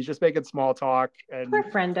guy, he's just making small talk, and poor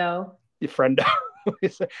friendo.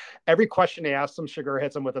 Every question he asks him, Chigurh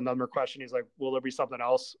hits him with another question. He's like, will there be something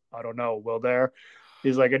else? I don't know. Will there?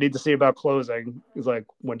 He's like, I need to see about closing. He's like,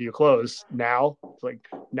 when do you close? Now? It's like,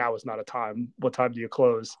 now is not a time. What time do you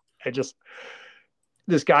close?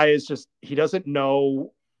 This guy is just, he doesn't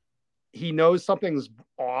know. He knows something's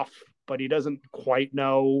off, but he doesn't quite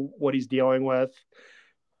know what he's dealing with.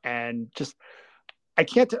 And just, I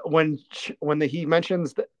can't, when he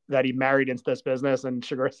mentions that he married into this business, and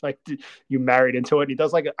Chigurh's like, you married into it. And he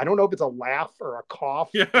does like, I don't know if it's a laugh or a cough.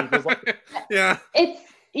 Yeah.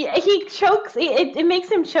 He chokes. It makes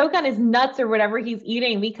him choke on his nuts or whatever he's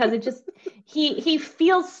eating, because it just, he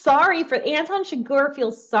feels sorry for Anton Chigurh,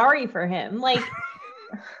 feels sorry for him. Like,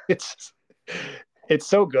 it's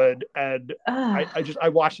so good. And I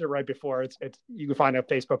watched it right before. It's you can find a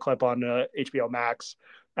Facebook clip on HBO Max.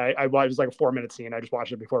 It was like a 4-minute scene. I just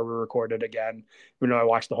watched it before we recorded again. I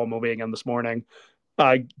watched the whole movie again this morning.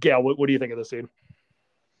 Gail, what do you think of the scene?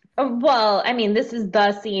 Well, I mean, this is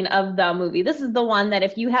the scene of the movie. This is the one that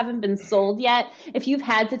if you haven't been sold yet, if you've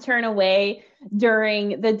had to turn away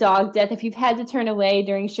during the dog death, if you've had to turn away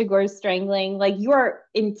during Shigur's strangling, like you're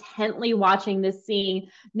intently watching this scene,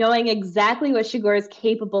 knowing exactly what Shigur is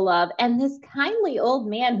capable of. And this kindly old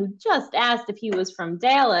man who just asked if he was from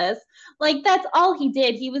Dallas, like that's all he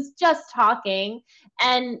did. He was just talking,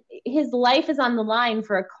 and his life is on the line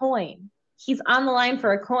for a coin. He's on the line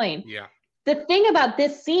for a coin. Yeah. The thing about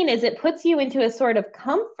this scene is it puts you into a sort of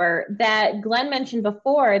comfort that Glenn mentioned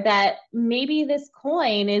before, that maybe this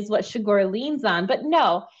coin is what Shigur leans on. But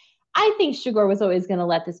no, I think Shigur was always going to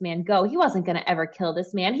let this man go. He wasn't going to ever kill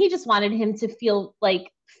this man. He just wanted him to feel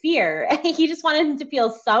like fear. He just wanted him to feel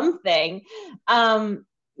something.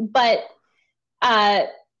 But or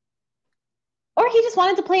he just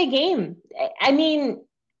wanted to play a game. I mean,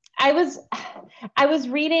 I was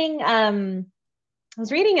reading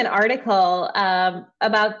an article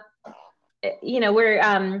about,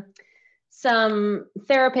 where some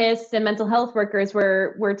therapists and mental health workers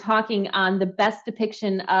were talking on the best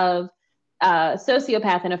depiction of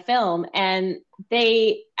sociopath in a film, and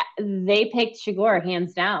they picked Shigur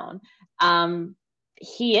hands down.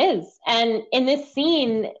 He is, and in this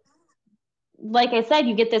scene, like I said,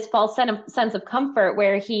 you get this false sense of comfort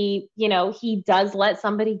where he does let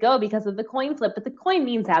somebody go because of the coin flip, but the coin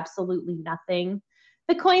means absolutely nothing.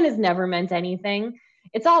 The coin has never meant anything.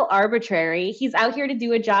 It's all arbitrary. He's out here to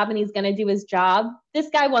do a job, and he's going to do his job. This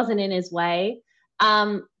guy wasn't in his way.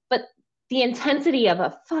 But the intensity of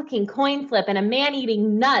a fucking coin flip and a man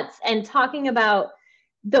eating nuts and talking about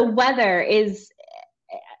the weather is,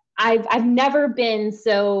 I've never been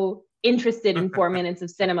so interested in 4 minutes of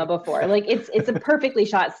cinema before. Like it's a perfectly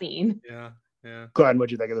shot scene. Yeah. Glenn,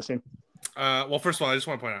 what'd you think of the scene? Well, first of all, I just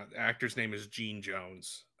want to point out the actor's name is Gene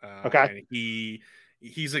Jones. Okay. And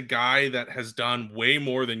he's a guy that has done way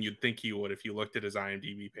more than you'd think he would if you looked at his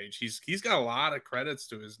IMDb page. He's got a lot of credits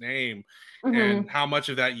to his name, and how much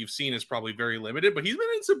of that you've seen is probably very limited. But he's been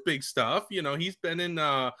in some big stuff. He's been in.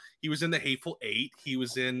 He was in The Hateful Eight. He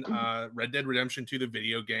was in Red Dead Redemption 2, the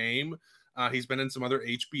video game. He's been in some other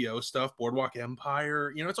HBO stuff, Boardwalk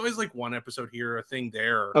Empire. It's always like one episode here, a thing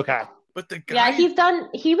there. Okay. But the guy, he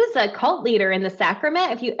was a cult leader in The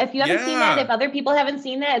Sacrament. If you haven't seen that, if other people haven't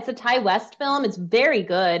seen that, it's a Ty West film. It's very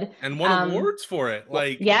good. And won awards for it.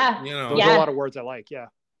 Like, there's a lot of words I like. Yeah.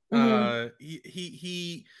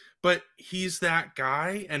 But he's that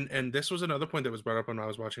guy. And this was another point that was brought up when I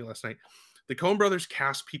was watching last night. The Coen brothers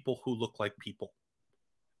cast people who look like people.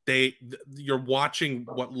 You're watching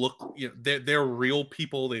what look, they're real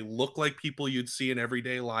people. They look like people you'd see in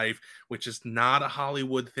everyday life, which is not a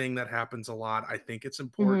Hollywood thing that happens a lot. I think it's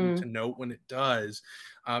important to note when it does,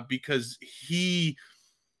 because you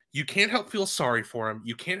can't help feel sorry for him.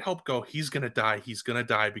 You can't help go, he's going to die,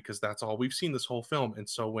 because that's all we've seen this whole film. And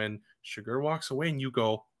so when Shigur walks away and you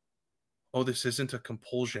go, oh, this isn't a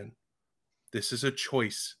compulsion. This is a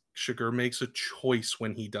choice. Shigur makes a choice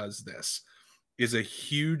when he does this. Is a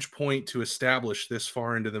huge point to establish this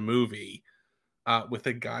far into the movie, with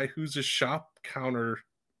a guy who's a shop counter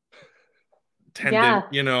attendant,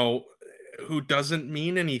 who doesn't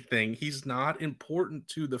mean anything. He's not important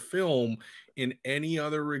to the film in any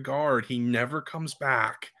other regard. He never comes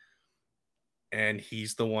back, and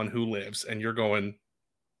he's the one who lives. And you're going,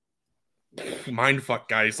 mind fuck,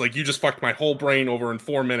 guys. Like, you just fucked my whole brain over in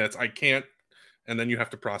 4 minutes. I can't. And then you have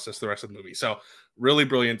to process the rest of the movie. So really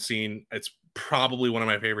brilliant scene. It's probably one of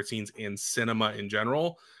my favorite scenes in cinema in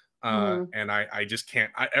general. And I just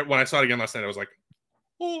can't. When I saw it again last night, I was like,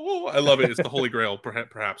 oh, I love it. It's the holy grail,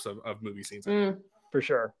 perhaps, of movie scenes. For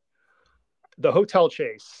sure. The hotel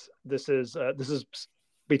chase. This is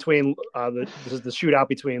between this is the shootout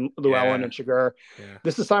between Llewellyn and Shigur. Yeah.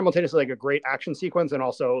 This is simultaneously like a great action sequence and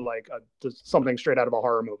also like something straight out of a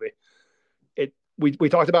horror movie. We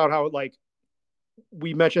talked about how, like,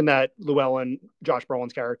 we mentioned that Llewellyn, Josh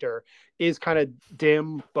Brolin's character, is kind of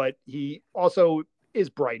dim, but he also is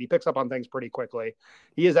bright. He picks up on things pretty quickly.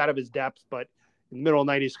 He is out of his depth, but in the middle of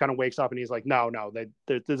the night, he just kind of wakes up and he's like, no,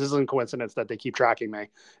 this isn't coincidence that they keep tracking me.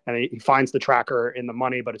 And he finds the tracker in the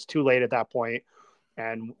money, but it's too late at that point.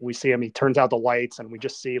 And we see him, he turns out the lights, and we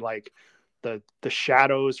just see like the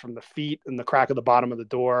shadows from the feet in the crack of the bottom of the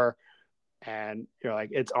door. And you're like,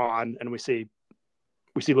 it's on. And we see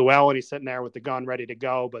Llewellyn, he's sitting there with the gun ready to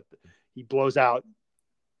go, but he blows out.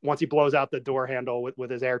 Once he blows out the door handle with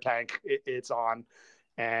his air tank, it's on,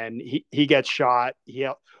 and he gets shot.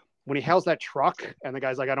 When he hails that truck and the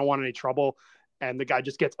guy's like, I don't want any trouble, and the guy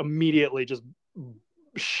just gets immediately just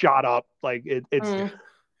shot up. Like it's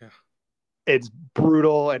it's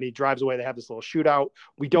brutal, and he drives away. They have this little shootout.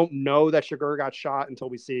 We don't know that Shigur got shot until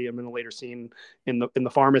we see him in a later scene in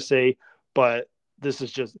the pharmacy. But this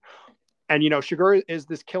is just, and Shigur is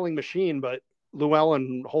this killing machine, but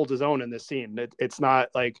Llewellyn holds his own in this scene. It's not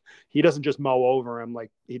like he doesn't just mow over him like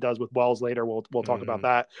he does with Wells later. We'll talk about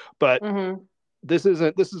that. But this is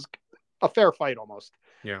a fair fight almost.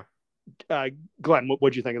 Yeah. Glenn,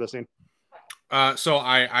 what'd you think of this scene? So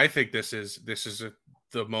I think this is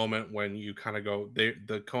the moment when you kind of go,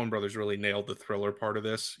 the Coen brothers really nailed the thriller part of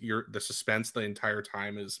this. The suspense the entire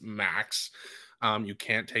time is max. You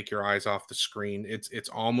can't take your eyes off the screen. It's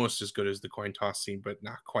almost as good as the coin toss scene, but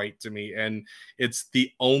not quite to me. And it's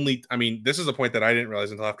the only, I mean, this is a point that I didn't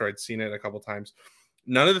realize until after I'd seen it a couple times.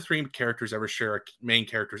 None of the three main characters ever share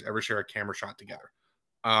a camera shot together.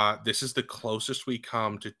 This is the closest we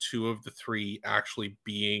come to two of the three actually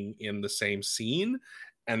being in the same scene,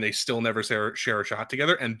 and they still never share a shot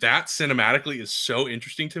together. And that cinematically is so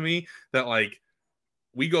interesting to me that, like,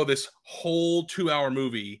 we go this whole 2-hour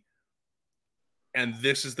movie and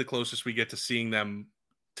this is the closest we get to seeing them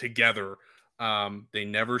together. They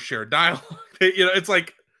never share dialogue. It's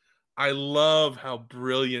like, I love how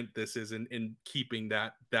brilliant this is in keeping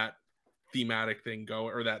that thematic thing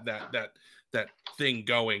going, or that thing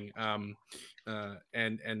going.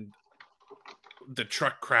 And the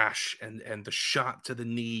truck crash and the shot to the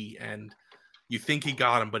knee, and you think he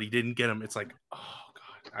got him, but he didn't get him. It's like, oh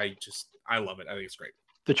God, I love it. I think it's great.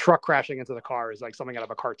 The truck crashing into the car is like something out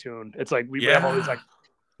of a cartoon. It's like we have all these like,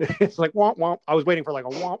 it's like womp womp. I was waiting for like a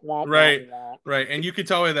womp womp. Right, womp, womp. right. And you could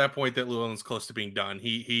tell at that point that Llewellyn's close to being done.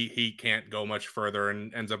 He can't go much further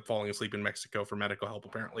and ends up falling asleep in Mexico for medical help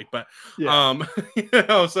apparently. But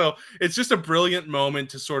so it's just a brilliant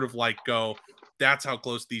moment to sort of like go, that's how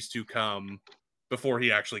close these two come before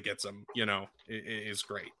he actually gets them. It is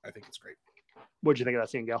great. I think it's great. What'd you think of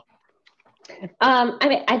that scene, Gail? I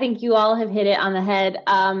mean, I think you all have hit it on the head.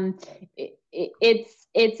 It's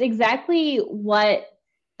exactly what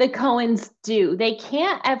the Coens do. They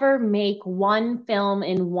can't ever make one film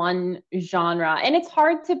in one genre, and it's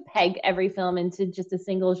hard to peg every film into just a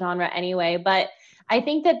single genre anyway. But I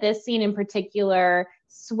think that this scene in particular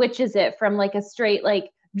switches it from like a straight like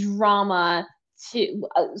drama to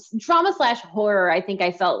drama/horror. I think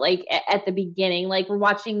I felt like at the beginning, like we're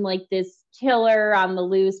watching like this killer on the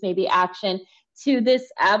loose, maybe action, to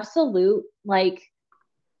this absolute like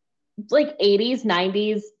 80s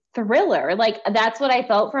 90s thriller. Like that's what I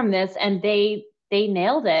felt from this, and they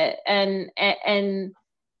nailed it. And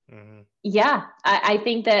yeah, I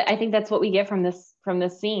think that's what we get from this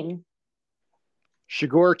scene.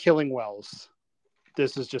 Shigur killing Wells.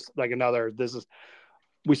 This is just like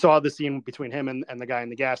we saw the scene between him and the guy in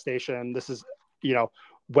the gas station. This is,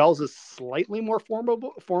 Wells is slightly more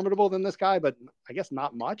formidable than this guy, but I guess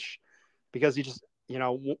not much, because he just,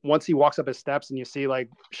 once he walks up his steps and you see like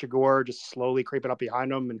Shigur just slowly creeping up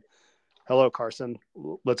behind him and, hello, Carson,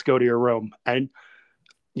 let's go to your room. And,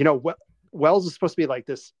 Wells is supposed to be like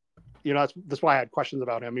this, that's why I had questions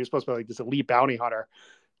about him. He was supposed to be like this elite bounty hunter.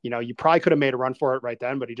 You probably could have made a run for it right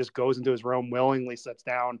then, but he just goes into his room, willingly sits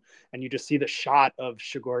down, and you just see the shot of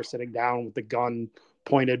Shigur sitting down with the gun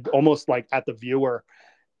pointed almost like at the viewer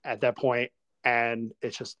at that point. And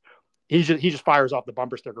it's just, he just fires off the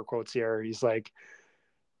bumper sticker quotes here. He's like,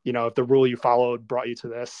 if the rule you followed brought you to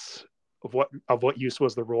this, of what use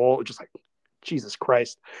was the rule? Just like, Jesus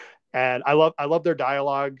Christ. And I love their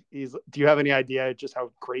dialogue. Do you have any idea just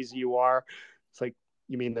how crazy you are? It's like,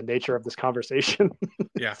 you mean the nature of this conversation?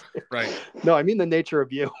 Yeah, right. No, I mean the nature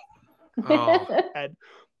of you. Oh. And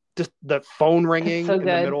just the phone ringing so in the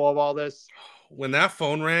middle of all this. When that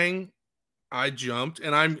phone rang, I jumped,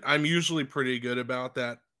 and I'm usually pretty good about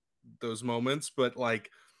those moments, but like,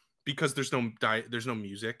 because there's no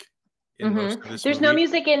music in most of this There's movie. no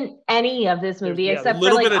music in any of this movie except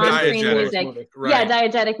for like on-screen music. Right. Yeah,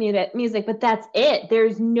 diegetic music, but that's it.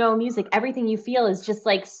 There's no music. Everything you feel is just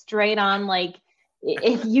like straight on, like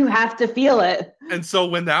if you have to feel it. And so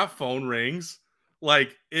when that phone rings,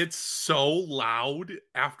 like it's so loud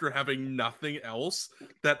after having nothing else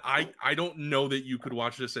that I don't know that you could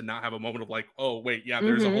watch this and not have a moment of like, oh wait, yeah,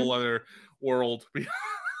 there's a whole other world.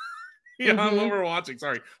 What we're watching.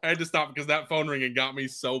 Sorry, I had to stop because that phone ringing got me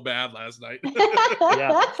so bad last night.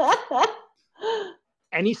 Yeah.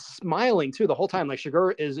 And he's smiling too the whole time. Like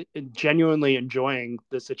Shigur is genuinely enjoying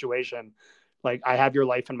the situation. Like, I have your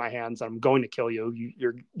life in my hands. I'm going to kill you.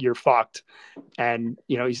 You're fucked. And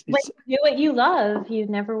he's like, do what you love. You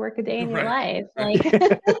never work a day in your life. Like you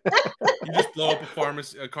just blow up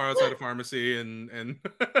a car outside a pharmacy and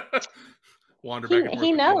wander back.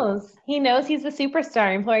 He knows. He knows he's the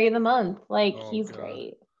superstar employee of the month. Like he's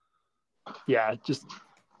great. Yeah, just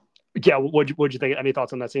yeah. What'd you think? Any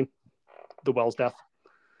thoughts on that scene? The Wells death.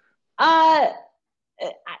 Uh,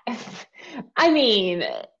 I mean,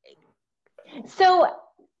 so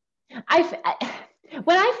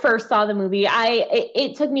when I first saw the movie,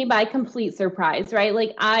 it took me by complete surprise, right?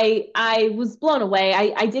 Like I was blown away.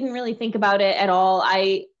 I didn't really think about it at all.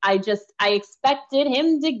 I expected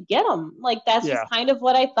him to get him. Like that's Yeah. just kind of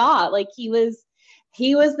what I thought. Like he was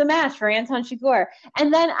the match for Anton Chigurh.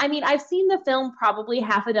 And then I mean, I've seen the film probably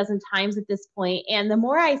half a dozen times at this point, and the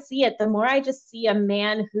more I see it, the more I just see a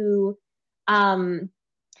man who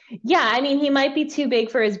yeah, I mean, he might be too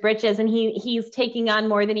big for his britches, and he's taking on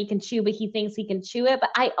more than he can chew, but he thinks he can chew it. But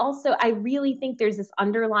I really think there's this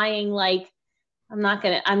underlying like, I'm not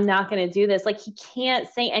gonna do this. Like he can't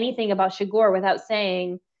say anything about Chigurh without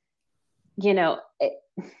saying, you know,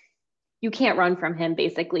 you can't run from him.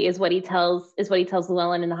 Basically, is what he tells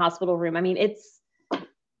Llewellyn in the hospital room. I mean, it's.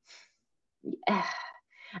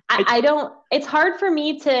 I don't. It's hard for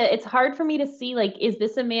me to see like, is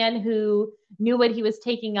this a man who knew what he was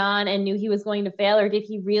taking on and knew he was going to fail, or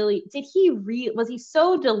was he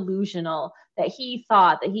so delusional that he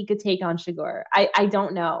thought that he could take on Chigurh? I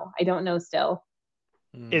don't know. I don't know still.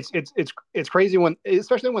 It's crazy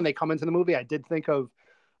especially when they come into the movie. I did think of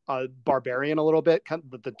Barbarian a little bit, kind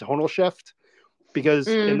of the tonal shift, because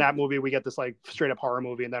in that movie we get this like straight up horror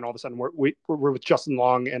movie, and then all of a sudden we're with Justin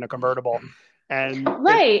Long in a convertible. And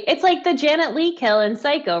right, it's like the Janet Leigh kill in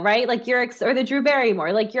Psycho, right? Like or the Drew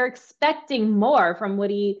Barrymore. Like you're expecting more from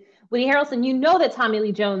Woody Harrelson. You know that Tommy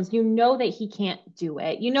Lee Jones. You know that he can't do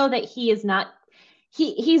it. You know that he is not.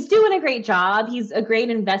 He's doing a great job. He's a great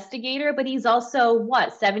investigator, but he's also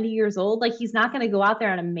 70 years old. Like he's not going to go out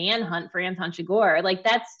there on a manhunt for Anton Chigurh. Like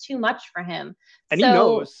that's too much for him. And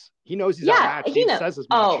so, he knows he's outmatched. He says as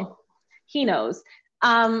much. Oh, he knows.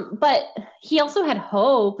 But he also had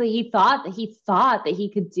hope. He thought that he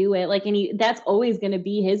could do it. Like, and that's always going to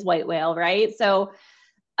be his white whale, right? So,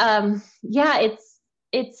 yeah,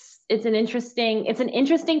 it's an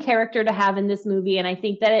interesting character to have in this movie, and I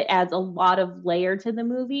think that it adds a lot of layer to the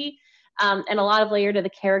movie, and a lot of layer to the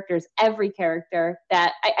characters. Every character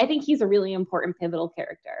that I think he's a really important, pivotal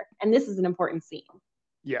character, and this is an important scene.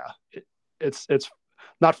 Yeah, it's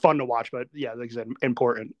not fun to watch, but yeah, like I said,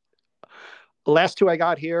 important. The last two I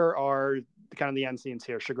got here are kind of the end scenes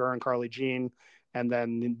here: Chigurh and Carly Jean, and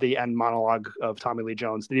then the end monologue of Tommy Lee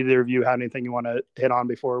Jones. Did either of you have anything you want to hit on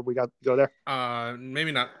before we go there?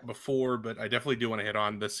 Maybe not before, but I definitely do want to hit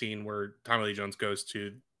on the scene where Tommy Lee Jones goes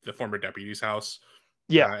to the former deputy's house,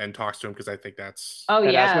 and talks to him, because I think that's. Oh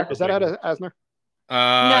yeah, Asner? Is that at Asner?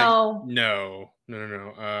 No.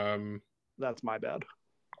 That's my bad.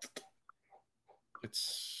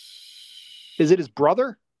 Is it his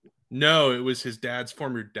brother? No, it was his dad's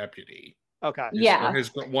former deputy. Okay. Yeah.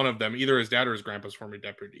 One of them, either his dad or his grandpa's former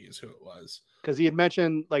deputy is who it was. Because he had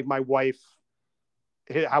mentioned like my wife,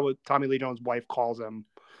 how Tommy Lee Jones' wife calls him.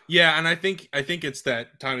 Yeah, and I think it's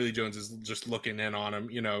that Tommy Lee Jones is just looking in on him,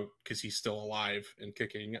 because he's still alive and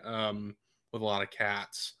kicking, with a lot of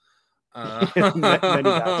cats. Many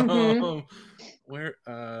cats. Where?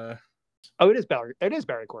 It is Barry. It is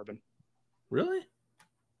Barry Corbin. Really?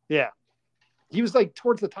 Yeah. He was like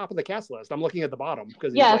towards the top of the cast list. I'm looking at the bottom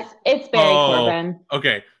because it's Barry Corbin.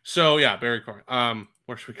 Okay, so yeah, Barry Corbin.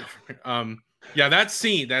 Where should we go from here? Yeah, that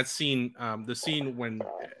scene, the scene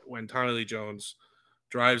when Tommy Lee Jones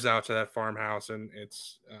drives out to that farmhouse, and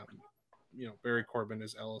it's Barry Corbin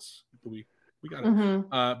is Ellis. We got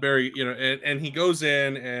it. Barry, and he goes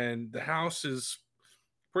in, and the house is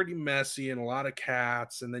pretty messy and a lot of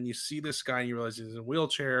cats, and then you see this guy and you realize he's in a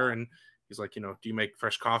wheelchair, and he's like, do you make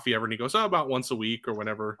fresh coffee ever? And he goes, about once a week or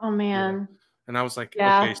whenever. Oh man. And I was like,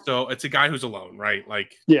 okay, so it's a guy who's alone, right?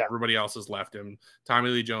 Like, everybody else has left him. Tommy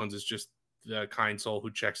Lee Jones is just the kind soul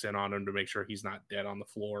who checks in on him to make sure he's not dead on the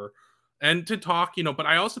floor and to talk, but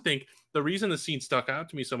I also think the reason the scene stuck out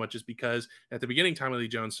to me so much is because at the beginning, Tommy Lee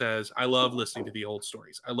Jones says, I love listening to the old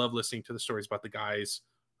stories. I love listening to the stories about the guys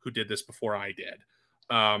who did this before I did.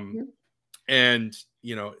 And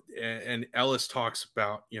Ellis talks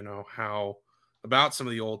about, how about some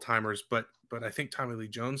of the old timers, but I think Tommy Lee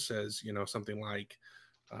Jones says, something like,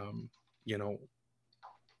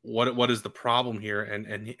 what is the problem here?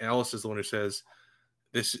 And Ellis is the one who says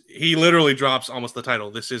this. He literally drops almost the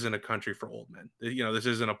title. This isn't a country for old men. This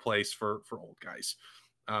isn't a place for old guys.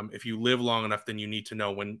 If you live long enough, then you need to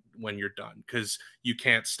know when you're done, because you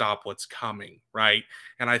can't stop what's coming, right?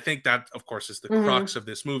 And I think that, of course, is the crux of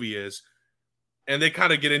this movie is, and they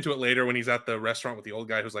kind of get into it later when he's at the restaurant with the old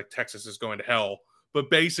guy who's like, Texas is going to hell. But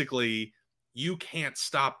basically, you can't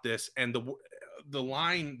stop this. And the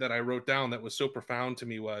line that I wrote down that was so profound to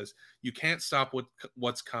me was, "You can't stop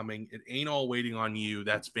what's coming. It ain't all waiting on you.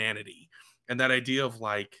 That's vanity." And that idea of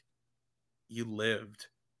like, you lived,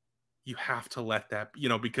 you have to let that,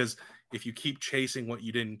 because if you keep chasing what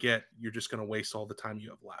you didn't get, you're just going to waste all the time you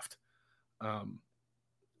have left.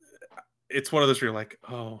 It's one of those where you're like,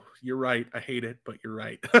 oh, you're right. I hate it, but you're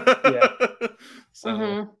right. Yeah.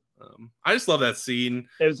 So I just love that scene.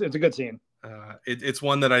 It's a good scene. It's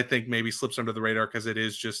one that I think maybe slips under the radar because it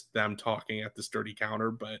is just them talking at this dirty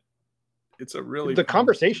counter, but it's a really the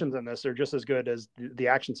conversations in this are just as good as the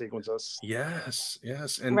action sequences. Yes,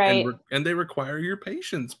 Right. and they require your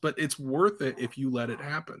patience, but it's worth it if you let it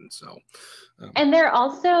happen. So, and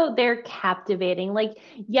they're captivating. Like,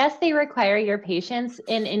 yes, they require your patience,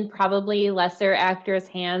 and in probably lesser actors'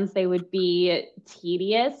 hands, they would be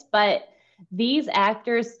tedious. But these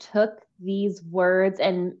actors took these words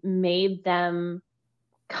and made them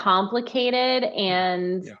complicated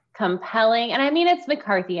and compelling. And I mean, it's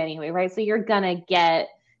McCarthy anyway, right? So you're gonna get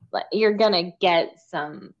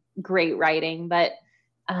some great writing, but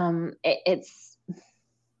this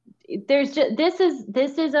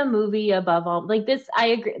is a movie above all. Like this, I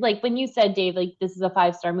agree. Like when you said, Dave, like this is a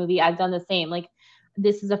 5-star movie, I've done the same. Like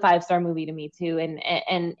this is a 5-star movie to me too, and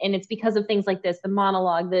it's because of things like this, the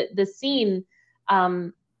monologue, the scene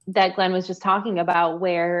that Glenn was just talking about,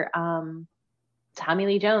 where Tommy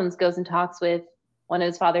Lee Jones goes and talks with one of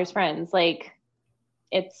his father's friends. Like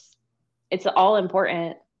it's all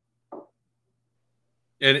important.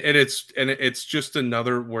 And it's just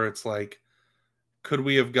another where it's like, could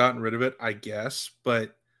we have gotten rid of it? I guess,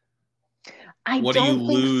 but what do you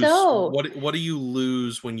lose? So. What do you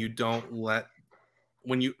lose when you don't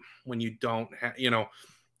when you don't have,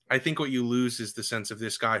 I think what you lose is the sense of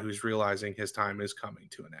this guy who's realizing his time is coming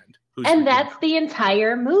to an end. And that's the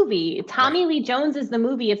entire movie. Tommy Lee Jones is the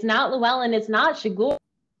movie. It's not Llewellyn. It's not Chigurh.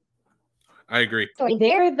 I agree.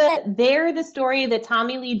 They're the story that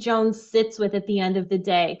Tommy Lee Jones sits with at the end of the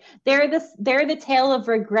day. They're the tale of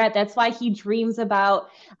regret. That's why he dreams about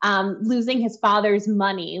losing his father's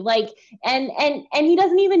money. Like, and he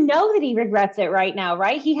doesn't even know that he regrets it right now,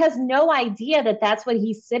 right? He has no idea that that's what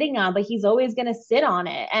he's sitting on, but he's always going to sit on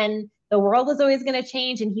it. And the world is always going to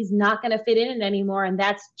change, and he's not going to fit in it anymore. And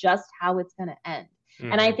that's just how it's going to end.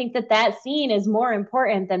 Mm-hmm. And I think that scene is more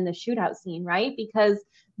important than the shootout scene, right? Because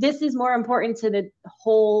this is more important to the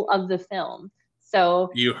whole of the film. So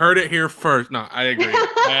you heard it here first. No, I agree.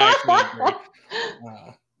 I actually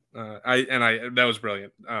agree. That was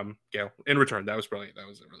brilliant. Gail, in return, that was brilliant. That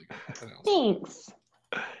was a really good analysis.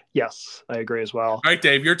 Thanks. Yes, I agree as well. All right,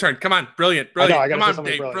 Dave, your turn. Come on, brilliant. I Come on,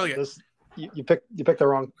 Dave, brilliant. You picked the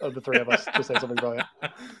wrong of the three of us to say something brilliant.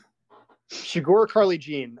 Chigurh, Carly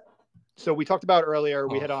Jean. So we talked about earlier.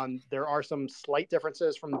 We hit on there are some slight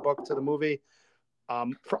differences from the book to the movie.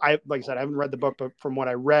 Like I said, I haven't read the book, but from what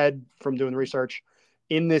I read from doing the research,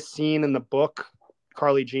 in this scene in the book,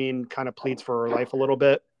 Carly Jean kind of pleads for her life a little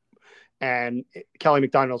bit, and Kelly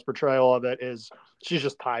Macdonald's portrayal of it is she's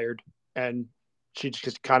just tired and she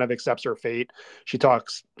just kind of accepts her fate. She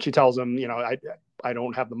tells him, I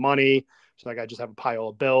don't have the money. She's like, I just have a pile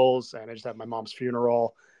of bills, and I just have my mom's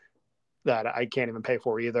funeral that I can't even pay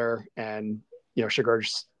for either. And Chigurh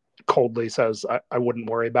just coldly says, I wouldn't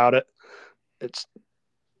worry about it. It's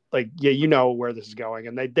like, where this is going.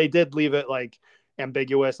 And they did leave it like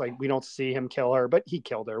ambiguous. Like we don't see him kill her, but he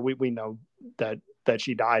killed her. We know that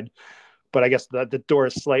she died, but I guess the door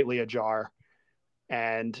is slightly ajar,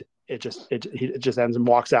 and he just ends and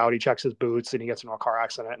walks out. He checks his boots and he gets into a car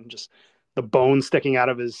accident, and just the bone sticking out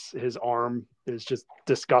of his arm is just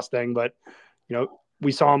disgusting. But,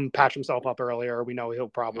 we saw him patch himself up earlier. We know he'll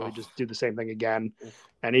probably just do the same thing again.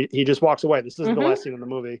 And he just walks away. This isn't the last scene in the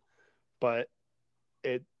movie, but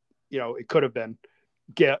it could have been.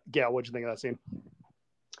 Gail, what'd you think of that scene?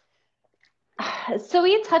 So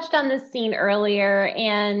we had touched on this scene earlier,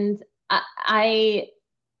 and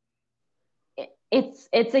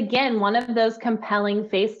it's again one of those compelling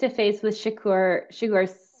face-to-face with Chigurh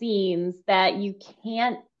scenes that you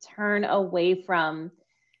can't turn away from.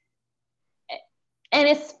 And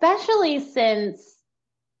especially since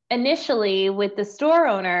initially with the store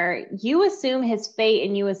owner, you assume his fate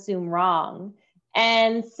and you assume wrong.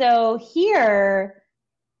 And so here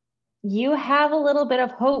you have a little bit of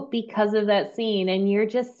hope because of that scene, and you're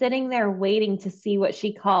just sitting there waiting to see what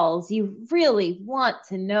she calls. You really want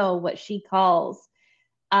to know what she calls.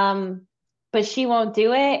 But she won't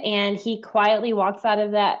do it. And he quietly walks out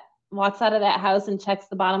of that house and checks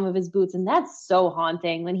the bottom of his boots. And that's so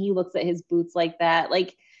haunting when he looks at his boots like that.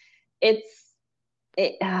 Like it's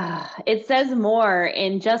it says more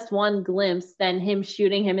in just one glimpse than him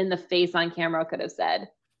shooting him in the face on camera could have said.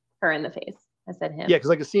 Her in the face. I said him. Yeah, because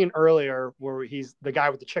like a scene earlier where he's the guy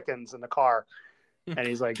with the chickens in the car, and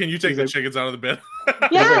he's like, "Can you take the chickens out of the bin?"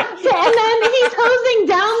 Yeah, and then he's hosing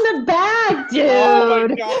down the bag, dude. Oh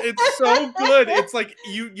my god, it's so good. It's like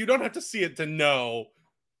you don't have to see it to know.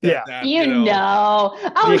 That, you know.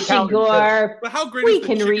 Oh, Shigor. But how great we is the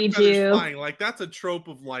can chicken read feathers you. flying? Like that's a trope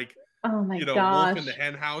of like, oh my gosh, wolf in the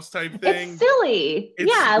hen house type thing. It's silly.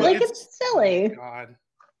 It's silly. Oh god.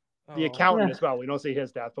 Oh. The accountant as well. We don't see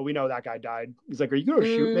his death, but we know that guy died. He's like, "Are you going to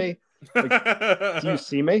shoot me? Like, do you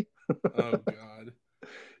see me?" Oh god.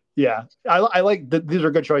 Yeah, I like these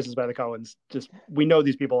are good choices by the Coens. Just we know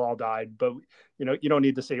these people all died, but you don't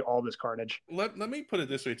need to see all this carnage. Let me put it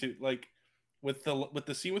this way too. Like with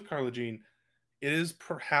the scene with Carla Jean, it is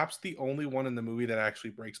perhaps the only one in the movie that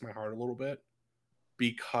actually breaks my heart a little bit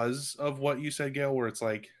because of what you said, Gail, where it's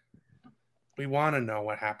like we want to know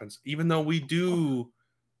what happens, even though we do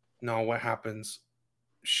know what happens.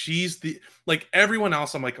 She's the like everyone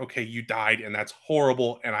else. I'm like, okay, you died, and that's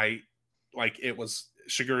horrible, and I like it was.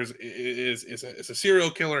 Sugar is a serial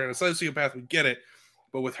killer and a sociopath. We get it,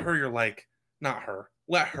 but with her, you're like, not her.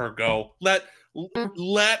 Let her go. Let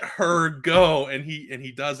her go. And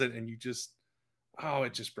he does it, and you just,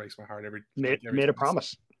 it just breaks my heart every made a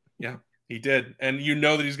promise. Yeah, he did, and you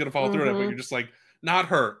know that he's gonna follow through on it, but you're just like, not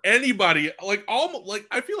her. Anybody, like almost like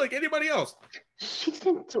I feel like anybody else. She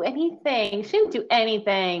didn't do anything. She didn't do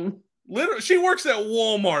anything. Literally, she works at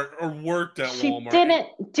Walmart or worked at Walmart. She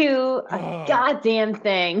didn't do a goddamn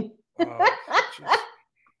thing.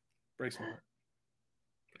 Breaks my heart.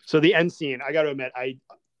 So the end scene, I got to admit,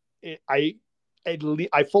 I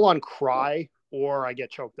full on cry or I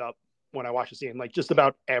get choked up when I watch the scene, like just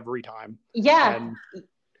about every time. Yeah.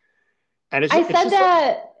 And it's, I said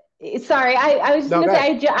that. Like, sorry, I was just gonna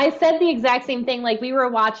say I said the exact same thing. Like we were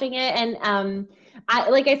watching it, and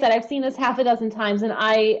like I said, I've seen this half a dozen times, and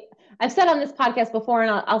I've said on this podcast before, and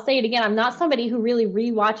I'll say it again, I'm not somebody who really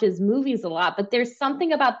rewatches movies a lot, but there's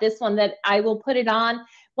something about this one that I will put it on.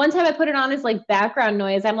 One time I put it on as like background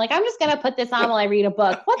noise. I'm like, I'm just going to put this on while I read a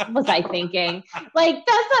book. What was I thinking? Like,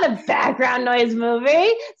 that's not a background noise movie.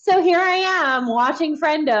 So here I am watching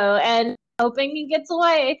Friendo and hoping he gets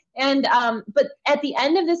away. And, but at the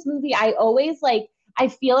end of this movie, I always like, I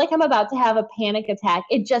feel like I'm about to have a panic attack.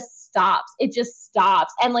 It just stops. It just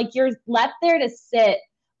stops. And like, you're left there to sit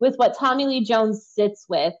with what Tommy Lee Jones sits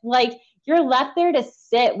with. Like, you're left there to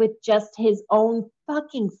sit with just his own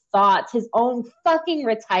fucking thoughts, his own fucking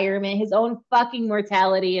retirement, his own fucking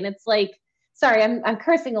mortality. And it's like, sorry, I'm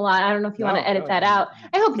cursing a lot. I don't know if you want to edit that out.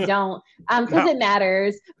 I hope you don't, because it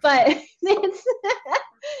matters. But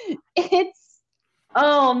it's,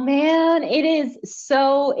 oh man, it is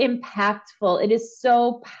so impactful. It is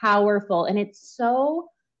so powerful. And it's so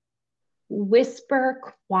whisper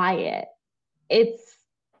quiet. It's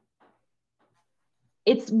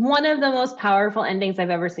one of the most powerful endings I've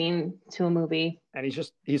ever seen to a movie. And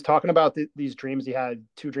he's talking about these dreams. He had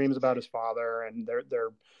 2 dreams about his father, and they're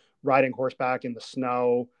riding horseback in the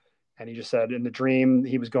snow. And he just said in the dream,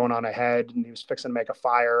 he was going on ahead and he was fixing to make a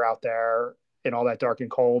fire out there in all that dark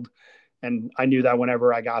and cold. And I knew that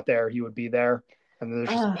whenever I got there, he would be there. And then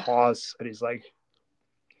there's just a pause. And he's like,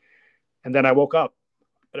 and then I woke up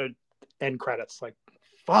at end credits, like,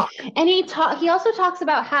 fuck. And he also talks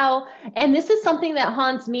about how, and this is something that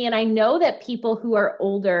haunts me, and I know that people who are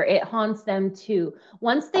older, it haunts them too.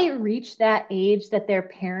 Once they reach that age that their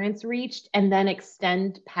parents reached and then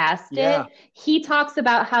extend past it, he talks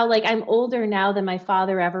about how like I'm older now than my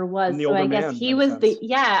father ever was. So I guess he was he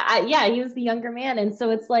was the younger man. And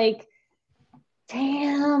so it's like,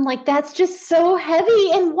 damn, like that's just so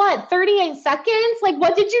heavy in 38 seconds? Like,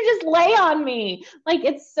 what did you just lay on me? Like,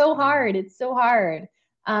 it's so hard. It's so hard.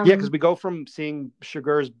 Because we go from seeing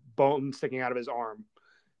Sugar's bone sticking out of his arm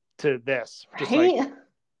to this. Just like,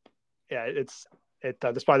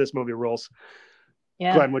 that's why this movie rules.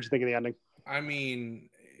 Yeah. Glenn, what'd you think of the ending? I mean,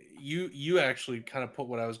 you actually kind of put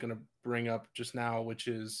what I was going to bring up just now, which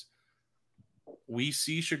is we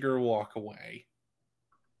see Sugar walk away.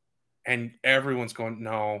 And everyone's going,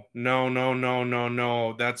 no,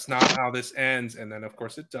 that's not how this ends. And then, of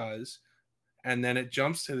course, it does. And then it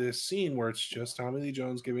jumps to this scene where it's just Tommy Lee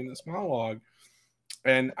Jones giving this monologue.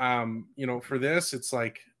 And, for this, it's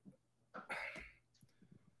like,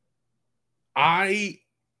 I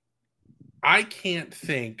can't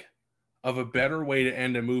think of a better way to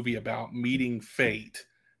end a movie about meeting fate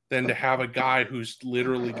than to have a guy who's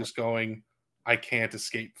literally just going, I can't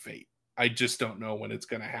escape fate. I just don't know when it's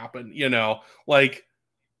going to happen,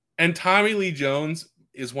 and Tommy Lee Jones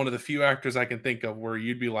is one of the few actors I can think of where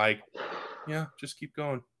you'd be like, yeah, just keep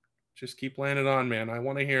going. Just keep laying it on, man. I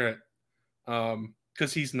want to hear it.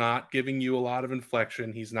 Because he's not giving you a lot of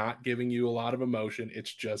inflection. He's not giving you a lot of emotion.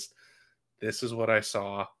 It's just, this is what I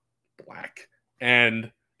saw, black.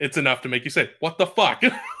 And it's enough to make you say, what the fuck?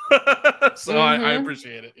 So I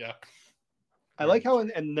appreciate it, yeah. I like how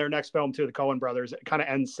in their next film, too, the Coen brothers, it kind of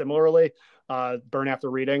ends similarly. Burn After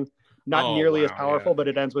Reading. Not nearly as powerful, but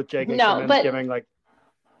it ends with J.K. Simmons giving, like,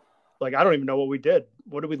 I don't even know what we did.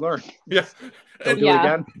 What did we learn? Yeah. Don't do it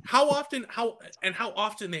again. How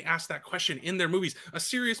often they ask that question in their movies? A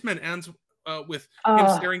Serious Man ends with him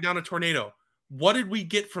staring down a tornado. What did we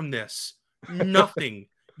get from this? Nothing.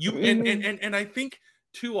 And I think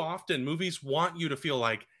too often movies want you to feel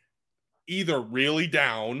like either really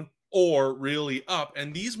down or really up.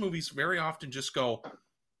 And these movies very often just go,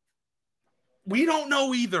 we don't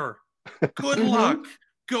know either. Good luck.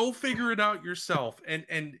 Go figure it out yourself.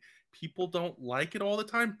 And people don't like it all the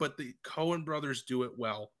time, but the Coen brothers do it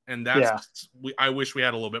well. And that's, I wish we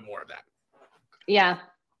had a little bit more of that. Yeah.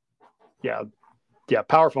 Yeah. Yeah.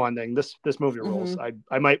 Powerful ending. This movie rules.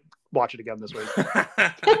 I might watch it again this week.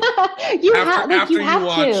 After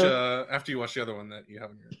you watch the other one that you have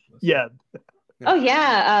on your list. Yeah. Oh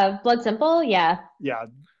yeah. Blood Simple. Yeah. Yeah.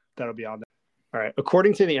 That'll be on there. All right.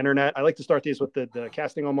 According to the internet, I like to start these with the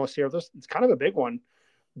casting almost here. It's kind of a big one.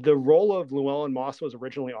 The role of Llewellyn Moss was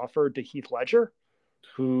originally offered to Heath Ledger,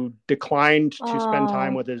 who declined to spend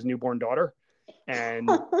time with his newborn daughter and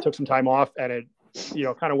took some time off. And it,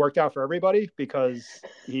 kind of worked out for everybody because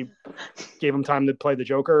he gave him time to play the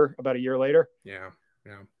Joker about a year later. Yeah.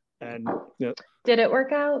 Yeah. And did it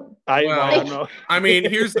work out? I don't know. I mean,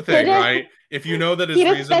 here's the thing, right? If you know that his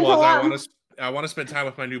reason was I want to spend time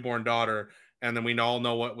with my newborn daughter, and then we all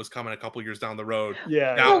know what was coming a couple years down the road.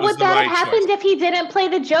 Yeah. Well, would that have happened if he didn't play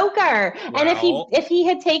the Joker? Well, and if he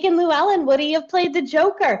had taken Llewellyn, would he have played the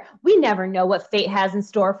Joker? We never know what fate has in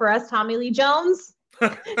store for us, Tommy Lee Jones.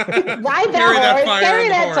 Ride that horse, carry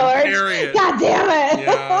that torch. God damn it.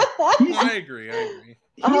 Yeah. I agree.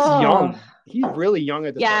 He's young. He's really young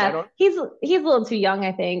at this point. He's a little too young,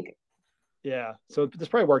 I think. Yeah. So this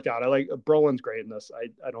probably worked out. I like Brolin's great in this.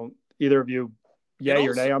 I don't either of you yay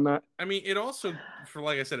or nay on that. I mean, it also,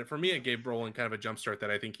 like I said, for me, it gave Brolin kind of a jump start that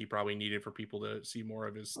I think he probably needed for people to see more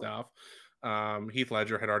of his stuff. Heath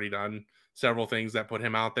Ledger had already done several things that put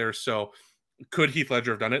him out there. So could Heath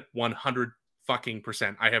Ledger have done it? 100%.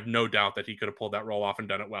 I have no doubt that he could have pulled that role off and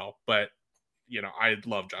done it well. But, I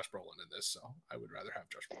love Josh Brolin in this, so I would rather have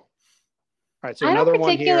Josh Brolin. All right, so another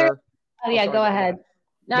one here. Oh yeah, go ahead.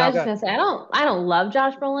 No, I was just gonna say I don't love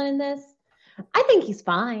Josh Brolin in this. I think he's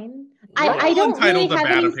fine. I don't entitled really to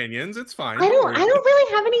bad opinions. It's fine. I don't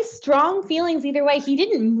really have any strong feelings either way. He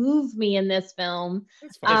didn't move me in this film.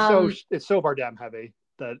 It's fine. It's so Bardem heavy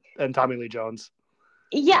and Tommy Lee Jones.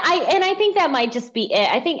 Yeah, I think that might just be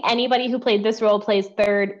it. I think anybody who played this role plays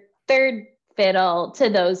third fiddle to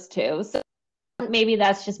those two. So maybe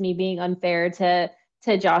that's just me being unfair to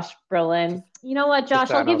Josh Brolin. You know what,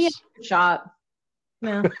 Josh? I'll give you a shot.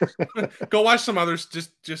 Yeah. Go watch some others.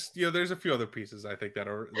 Just there's a few other pieces I think that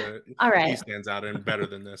all right. He stands out and better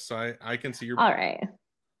than this. So I can see your. All right.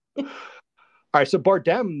 All right. So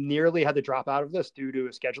Bardem nearly had to drop out of this due to a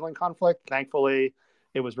scheduling conflict. Thankfully,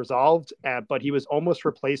 it was resolved, but he was almost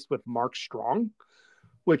replaced with Mark Strong,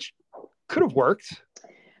 which could have worked,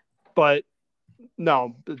 but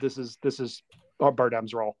no. This is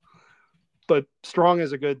Bardem's role, but Strong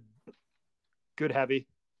is a good heavy.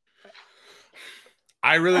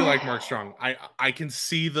 I really like Mark Strong. I can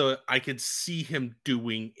see him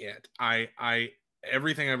doing it.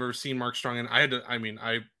 Everything I've ever seen Mark Strong in,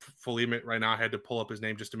 I fully admit right now I had to pull up his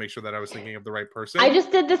name just to make sure that I was thinking of the right person. I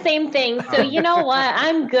just did the same thing. So you know what?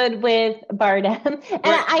 I'm good with Bardem. And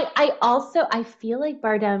I feel like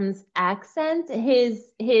Bardem's accent,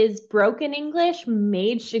 his broken English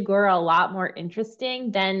made Shigura a lot more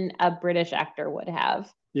interesting than a British actor would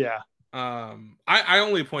have. Yeah. I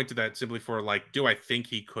only point to that simply for do I think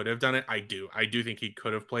he could have done it? I do think he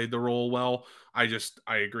could have played the role well. I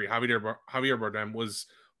agree. Javier Bardem was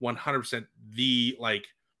 100%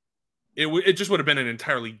 it just would have been an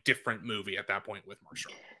entirely different movie at that point with Mark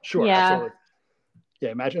Strong. Sure. Yeah. Absolutely.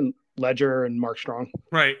 Yeah. Imagine Ledger and Mark Strong.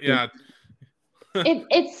 Right. Yeah.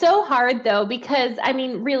 It's so hard though, because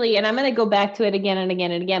really, and I'm going to go back to it again and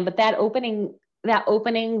again and again, but that opening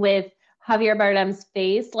with Javier Bardem's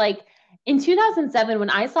face, in 2007,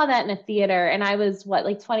 when I saw that in a theater and I was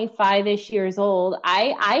like 25-ish years old,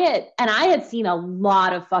 I had seen a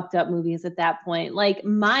lot of fucked up movies at that point. Like,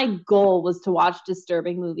 my goal was to watch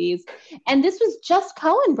disturbing movies. And this was just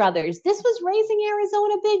Coen brothers. This was Raising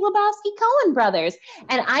Arizona, Big Lebowski, Coen brothers.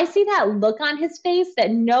 And I see that look on his face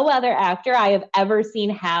that no other actor I have ever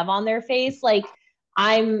seen have on their face. Like,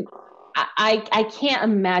 I can't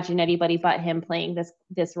imagine anybody but him playing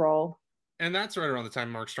this role. And that's right around the time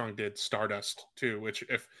Mark Strong did Stardust too, which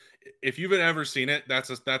if you've ever seen it, that's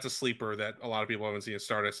a sleeper that a lot of people haven't seen.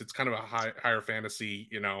 Stardust. It's kind of a higher fantasy,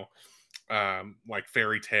 like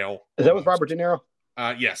fairy tale. Is that with Robert De Niro?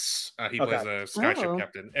 Yes, he plays a skyship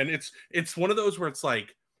captain, and it's one of those where it's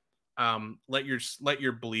like, let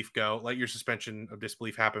your belief go, let your suspension of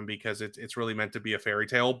disbelief happen, because it's really meant to be a fairy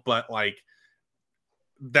tale, but like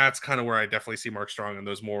that's kind of where I definitely see Mark Strong in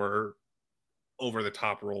those more over the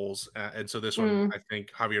top roles, and so this one, I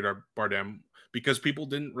think Javier Bardem, because people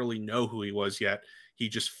didn't really know who he was yet, he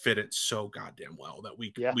just fit it so goddamn well that we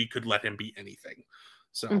could let him be anything.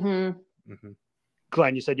 So,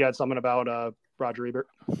 Glenn, you said you had something about Roger Ebert.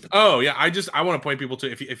 Oh yeah, I want to point people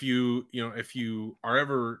to if you are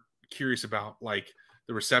ever curious about like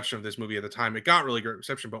the reception of this movie at the time, it got really great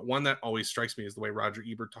reception, but one that always strikes me is the way Roger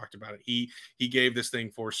Ebert talked about it. He gave this thing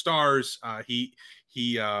 4 stars. He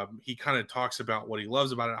kind of talks about what he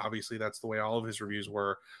loves about it. Obviously, that's the way all of his reviews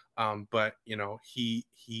were. But he's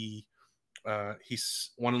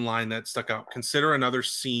one line that stuck out. Consider another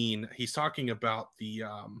scene. He's talking about the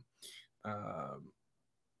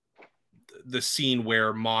scene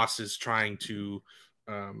where Moss is trying to,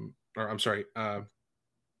 give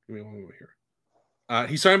me one moment here.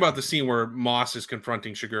 He's talking about the scene where Moss is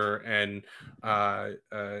confronting Chigurh, and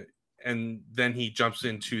then he jumps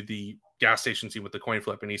into the gas station scene with the coin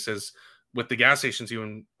flip, and he says, with the gas station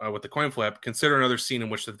scene with the coin flip, consider another scene in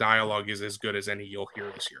which the dialogue is as good as any you'll hear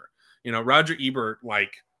this year. Roger Ebert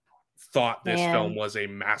thought this film was a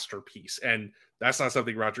masterpiece, and that's not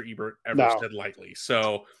something Roger Ebert ever said lightly.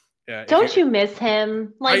 So don't you miss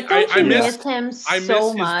him? I miss him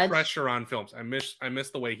so much. I miss his pressure on films. I miss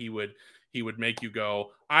the way he would make you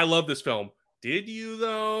go, I love this film. Did you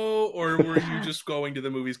though? Or were you just going to the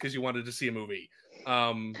movies because you wanted to see a movie?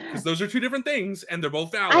 Because those are two different things and they're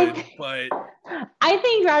both valid. But I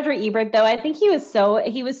think Roger Ebert, though, I think he was so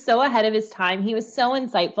ahead of his time. He was so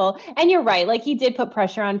insightful. And you're right, like he did put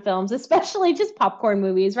pressure on films, especially just popcorn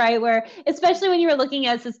movies, right? Where especially when you were looking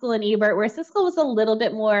at Siskel and Ebert, where Siskel was a little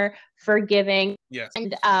bit more forgiving. Yes.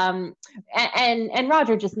 And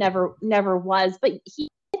Roger just never was. But he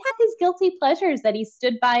had his guilty pleasures that he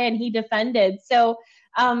stood by and he defended. So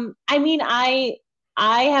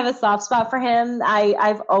I have a soft spot for him.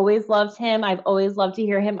 I've always loved him. I've always loved to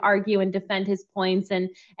hear him argue and defend his points and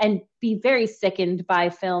be very sickened by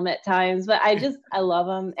film at times. But I love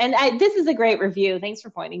him. And this is a great review. Thanks for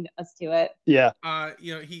pointing us to it. Yeah.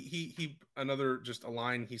 He another just a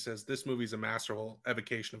line. He says, this movie's a masterful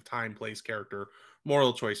evocation of time, place, character,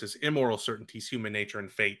 moral choices, immoral certainties, human nature,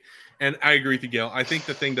 and fate. And I agree with you, Gail. I think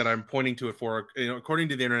the thing that I'm pointing to it for, according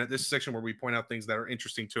to the internet, this section where we point out things that are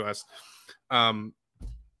interesting to us.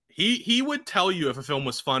 He would tell you if a film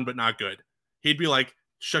was fun but not good. He'd be like,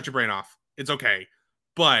 shut your brain off. It's okay.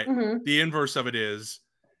 But the inverse of it is,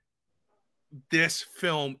 this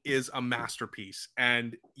film is a masterpiece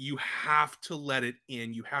and you have to let it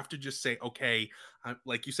in. You have to just say, okay,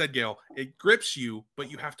 like you said, Gail, it grips you,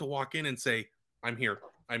 but you have to walk in and say, I'm here.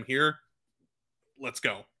 Let's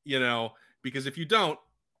go. Because if you don't,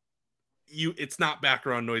 it's not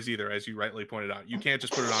background noise either, as you rightly pointed out. You can't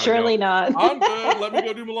just put it on. Surely not. I'm good. Let me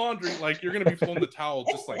go do my laundry. Like, you're going to be pulling the towel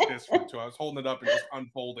just like this for 2 hours, holding it up and just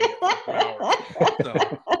unfolding it for 2 hours. So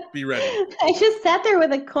be ready. I just sat there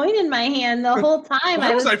with a coin in my hand the whole time.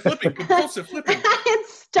 Why was I flipping? Compulsive flipping. I had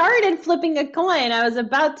started flipping a coin. I was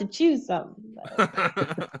about to choose something.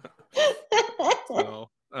 So,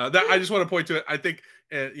 that I just want to point to it. I think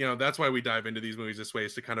that's why we dive into these movies this way,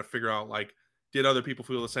 is to kind of figure out, like, did other people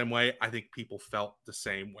feel the same way? I think people felt the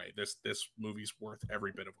same way. This movie's worth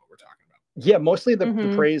every bit of what we're talking about. Yeah, mostly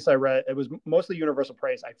the praise I read, it was mostly universal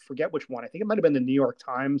praise. I forget which one. I think it might have been the New York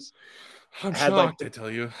Times. I'm shocked, I tell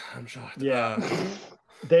you. I'm shocked. Yeah.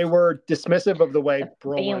 They were dismissive of the way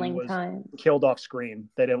Brolin was killed off screen.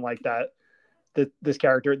 They didn't like that. This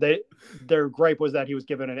character, their gripe was that he was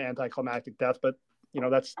given an anticlimactic death, but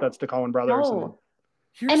that's the Coen brothers. Oh.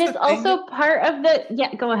 And it's also part of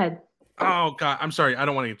go ahead. Oh God, I'm sorry. I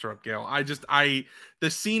don't want to interrupt, Gail.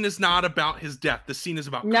 The scene is not about his death. The scene is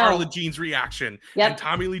about Carla Jean's reaction and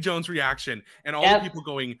Tommy Lee Jones' reaction and all the people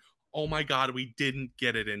going, "Oh my God, we didn't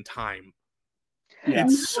get it in time." Yeah.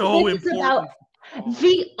 It's so important.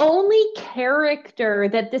 The only character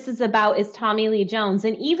that this is about is Tommy Lee Jones,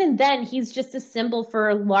 and even then, he's just a symbol for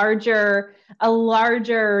a larger,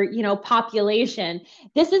 population.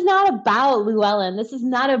 This is not about Llewellyn. This is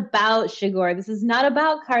not about Shigor. This is not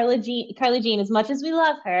about Carly Jean. As much as we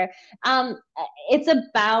love her, it's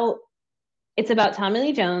about Tommy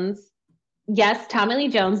Lee Jones. Yes, Tommy Lee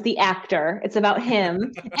Jones, the actor. It's about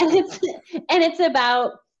him, and it's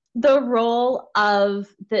about the role of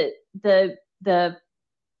the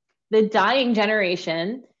dying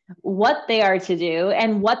generation, what they are to do,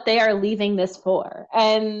 and what they are leaving this for.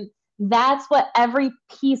 And that's what every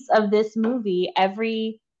piece of this movie,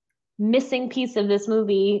 every missing piece of this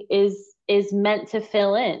movie is meant to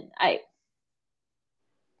fill in. I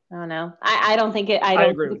don't know. I don't think it. I don't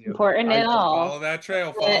agree think with it's you. important at all. Follow that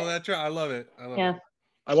trail. Follow that trail. I love it. Yeah.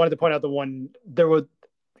 I wanted to point out the one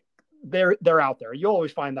they're out there. You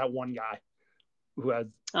always find that one guy who has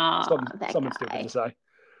something stupid to say.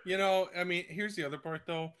 You know, I mean, here's the other part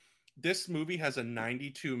though. This movie has a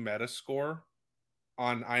 92 Metascore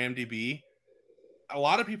on IMDb. A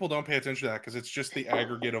lot of people don't pay attention to that because it's just the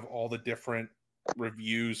aggregate of all the different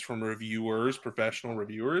reviews from reviewers, professional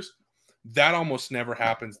reviewers. That almost never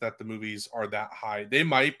happens that the movies are that high. They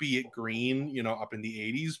might be at green, up in the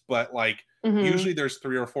 80s, but like usually there's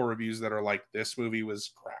 3 or 4 reviews that are like, this movie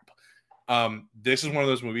was crap. This is one of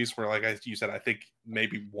those movies where, like you said, I think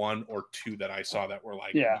maybe 1 or 2 that I saw that were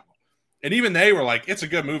like, yeah. And even they were like, it's a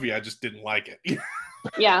good movie. I just didn't like it.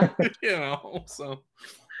 Yeah. So. All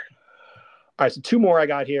right. So 2 more I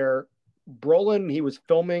got here. Brolin, he was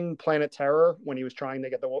filming Planet Terror when he was trying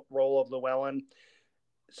to get the role of Llewellyn.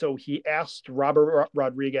 So he asked Robert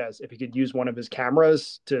Rodriguez if he could use one of his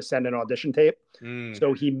cameras to send an audition tape.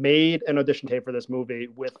 So he made an audition tape for this movie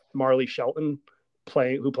with Marley Shelton,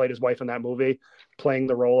 who played his wife in that movie, playing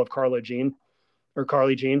the role of Carly Jean.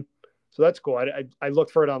 So that's cool. I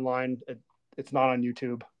looked for it online. It's not on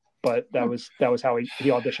YouTube, but that was how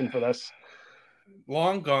he auditioned for this.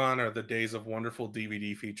 Long gone are the days of wonderful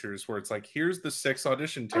DVD features where it's like, here's the 6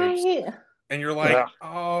 audition tapes. And you're like,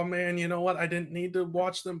 oh man, you know what? I didn't need to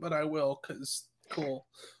watch them, but I will because cool.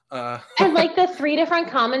 And like the 3 different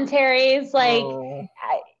commentaries, like,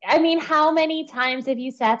 I mean, how many times have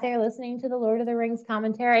you sat there listening to the Lord of the Rings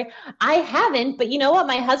commentary? I haven't, but you know what?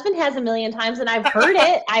 My husband has 1 million times, and I've heard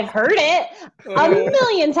it. I've heard it 1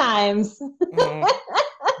 million times.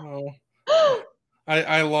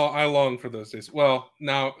 I long for those days. Well,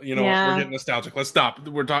 now what, we're getting nostalgic. Let's stop.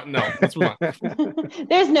 We're talking. No, let's move on.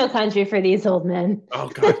 There's no country for these old men. Oh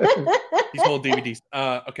god, these old DVDs.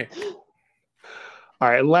 Okay. All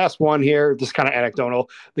right, last one here, just kind of anecdotal.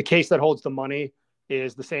 The case that holds the money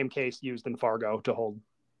is the same case used in Fargo to hold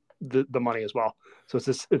the money as well. So it's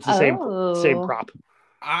the same prop.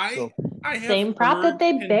 I have same prop that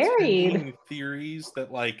they buried. Theories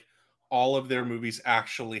that like all of their movies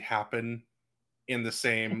actually happen in the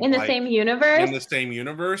same universe. In the same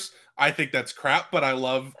universe. I think that's crap, but I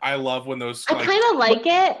love when those. I kind of like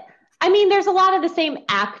it. I mean, there's a lot of the same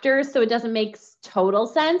actors, so it doesn't make total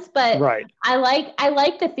sense. But I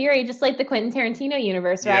like the theory, just like the Quentin Tarantino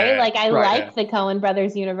universe, right? Like I like the Coen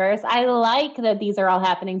brothers universe. I like that these are all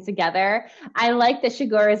happening together. I like that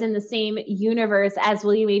Shigor is in the same universe as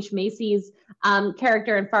William H. Macy's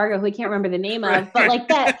character in Fargo, who I can't remember the name of, but like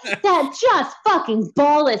that just fucking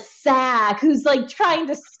ballless sack who's like trying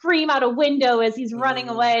to scream out a window as he's running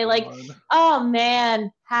away. Like, oh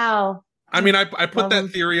man, how? I mean, I put that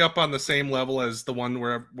theory up on the same level as the one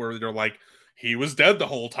where they're like, he was dead the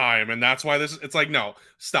whole time, and that's why this. It's like, no,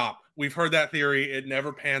 stop. We've heard that theory. It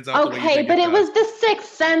never pans out. Okay, but it was the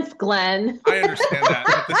Sixth Sense, Glenn. I understand that,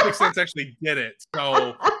 but the Sixth Sense actually did it.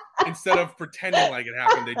 So instead of pretending like it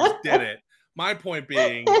happened, they just did it. My point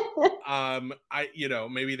being,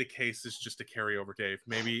 maybe the case is just a carryover, Dave.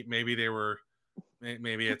 Maybe they were,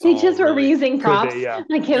 maybe it's they just were reusing props. Be, yeah.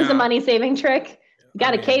 Like it was a money saving trick.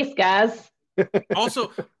 Got a case, guys.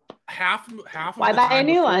 Also, half why buy a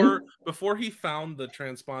new one before he found the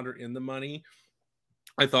transponder in the money.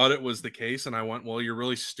 I thought it was the case, and I went, well, you're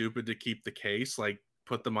really stupid to keep the case. Like,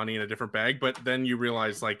 put the money in a different bag. But then you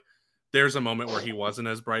realize, like, there's a moment where he wasn't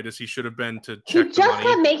as bright as he should have been to check. He just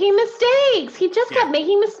kept making mistakes. Kept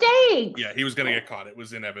making mistakes. Yeah, he was going to get caught. It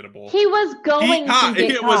was inevitable. He was going to get caught.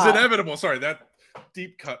 It was inevitable. Sorry, that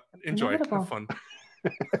deep cut. Enjoy. Have fun.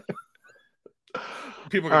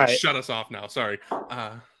 People are going to shut us off now. Sorry.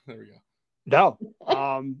 There we go. No.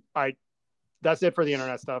 That's it for the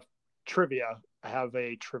internet stuff. Trivia. I have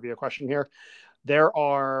a trivia question here. There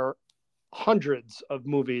are hundreds of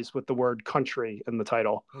movies with the word country in the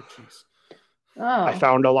title. Oh, jeez. Oh. I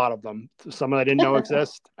found a lot of them. Some I didn't know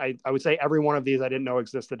exist. I would say every one of these I didn't know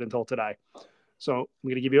existed until today. So I'm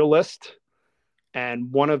going to give you a list,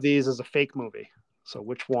 and one of these is a fake movie. So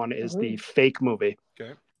which one is the fake movie?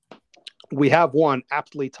 Okay. We have one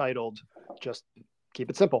aptly titled, just keep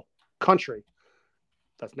it simple, Country.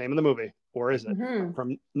 That's the name of the movie. Or is it?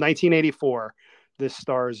 From 1984. This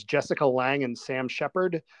stars Jessica Lange and Sam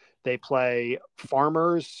Shepard. They play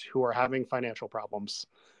farmers who are having financial problems.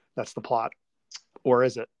 That's the plot. Or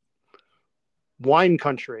is it? Wine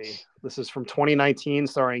Country. This is from 2019,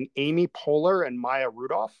 starring Amy Poehler and Maya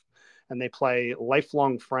Rudolph. And they play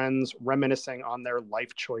lifelong friends reminiscing on their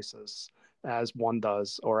life choices, as one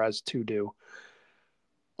does, or as two do.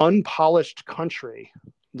 Unpolished Country.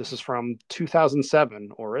 This is from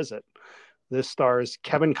 2007, or is it? This stars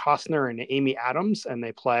Kevin Costner and Amy Adams, and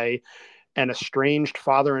they play an estranged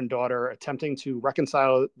father and daughter attempting to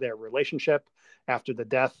reconcile their relationship after the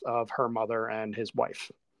death of her mother and his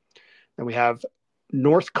wife. Then we have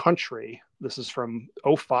North Country. This is from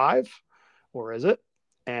 2005, or is it?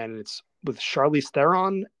 And it's with Charlize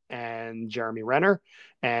Theron and Jeremy Renner,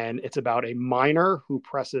 and it's about a minor who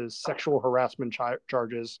presses sexual harassment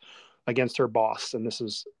charges against her boss, and this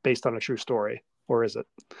is based on a true story, or is it?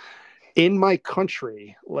 In My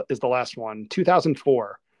Country is the last one,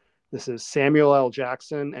 2004. This is Samuel L.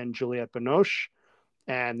 Jackson and Juliette Binoche,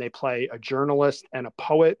 and they play a journalist and a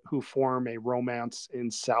poet who form a romance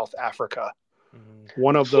in South Africa.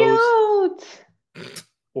 One of those,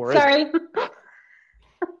 or sorry,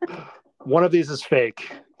 one of these is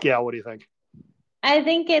fake. Gail, what do you think? I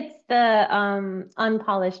think it's the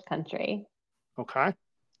Unpolished Country. Okay.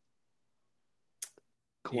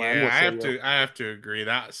 Glenn, yeah, I have to agree.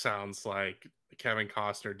 That sounds like Kevin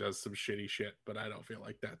Costner does some shitty shit, but I don't feel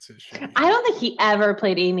like that's his shit. I don't think he ever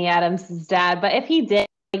played Amy Adams' dad, but if he did,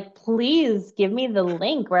 like, please give me the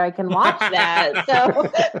link where I can watch that. So,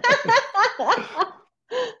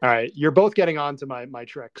 all right, you're both getting on to my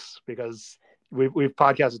tricks because we've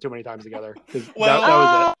podcasted too many times together. Well, that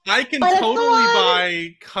was it. I can totally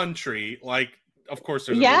buy Country. Like, of course,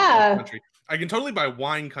 there's a Country. I can totally buy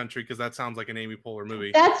Wine Country because that sounds like an Amy Poehler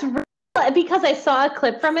movie. That's because I saw a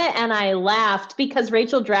clip from it and I laughed because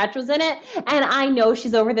Rachel Dratch was in it, and I know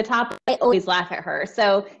she's over the top. I always laugh at her.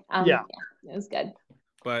 So yeah, it was good.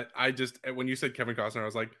 But I just, when you said Kevin Costner, I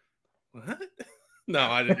was like, what? No,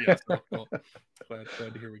 I didn't. Yeah, so cool. Glad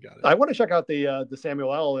to hear we got it. I want to check out the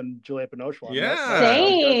Samuel L. and Juliette Binoche one. Yeah.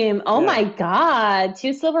 Same. Oh my God.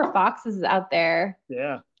 2 Silver Foxes out there.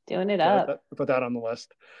 Yeah. Doing it up. Put that on the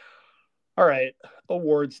list. All right.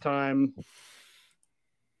 Awards time.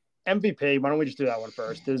 MVP. Why don't we just do that one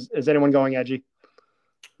first? Is anyone going edgy?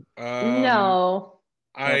 No.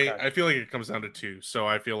 I feel like it comes down to 2. So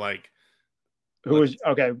I feel like. Who was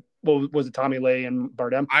okay? Well, was it Tommy Lee and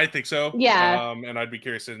Bardem? I think so. Yeah. And I'd be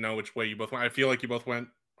curious to know which way you both went. I feel like you both went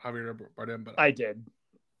Javier Bardem, but I did.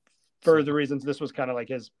 For the reasons, this was kind of like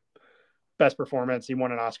his best performance. He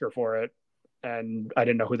won an Oscar for it, and I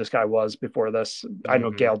didn't know who this guy was before this. I know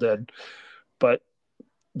Gail did, but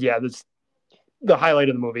yeah, this the highlight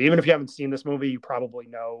of the movie. Even if you haven't seen this movie, you probably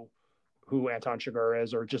know who Anton Chigurh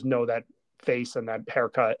is, or just know that face and that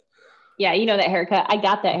haircut. Yeah, you know that haircut. I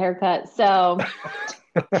got that haircut, so.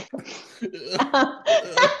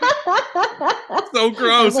 So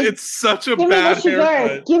gross. Like, it's such a bad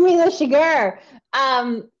haircut. Give me the Chigurh.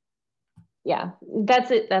 Yeah,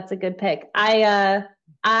 that's it. That's a good pick.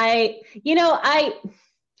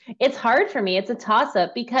 It's hard for me. It's a toss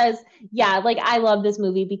up because like I love this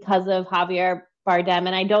movie because of Javier Bardem,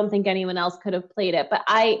 and I don't think anyone else could have played it. But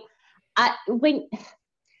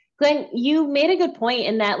Glenn, you made a good point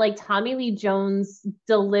in that, like, Tommy Lee Jones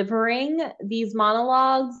delivering these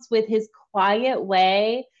monologues with his quiet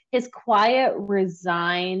way, his quiet,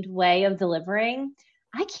 resigned way of delivering.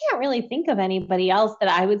 I can't really think of anybody else that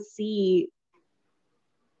I would see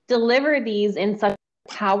deliver these in such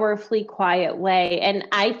a powerfully quiet way. And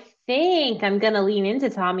I think I'm going to lean into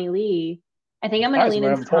TommyLee. I think I'm going to lean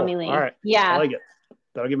into Tommy Lee. All right. Yeah. I like it.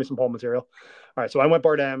 That'll give me some poll material. All right. So I went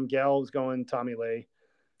Bardem. Gail was going Tommy Lee.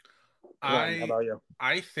 How about you?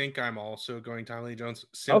 I think I'm also going Tommy Lee Jones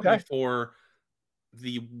simply for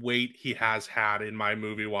the weight he has had in my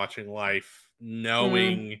movie watching life,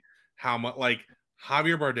 knowing how much, like,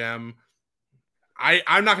 Javier Bardem.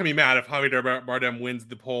 I'm not gonna be mad if Javier Bardem wins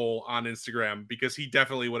the poll on Instagram because he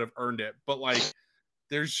definitely would have earned it. But like,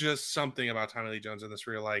 there's just something about Tommy Lee Jones in this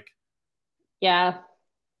where you're like, yeah,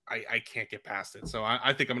 I can't get past it. So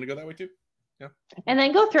I think I'm gonna go that way too. Yeah. And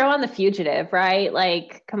then go throw on The Fugitive, right?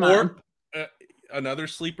 Like, come on. Another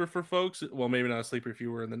sleeper for folks, well, maybe not a sleeper if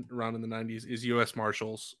you were around in the 90s, is U.S.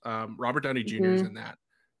 Marshals. Robert Downey Jr. is in that.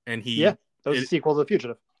 And that was a sequel to The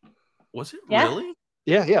Fugitive. Was it really?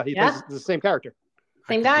 Yeah. He plays the same character.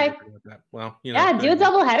 Same guy. Well, yeah, do a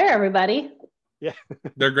double header, everybody. Yeah,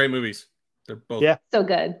 they're great movies. They're both so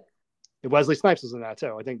good. Wesley Snipes was in that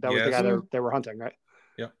too. I think that was the guy they were hunting, right?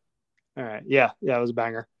 Yeah. All right. Yeah, it was a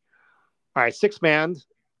banger. All right, six man.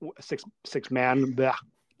 Bleh,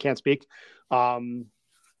 can't speak.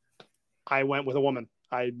 I went with a woman.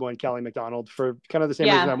 I went Kelly MacDonald for kind of the same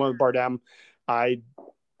reason I went with Bardem. I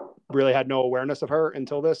really had no awareness of her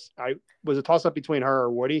until this. I was a toss up between her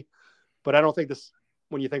or Woody, but I don't think this,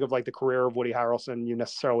 when you think of like the career of Woody Harrelson, you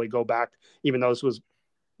necessarily go back, even though this was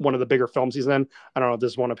one of the bigger films he's in. I don't know if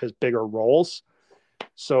this is one of his bigger roles.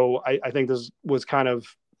 So I think this was kind of,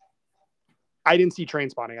 I didn't see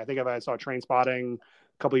Trainspotting. I think if I saw Trainspotting a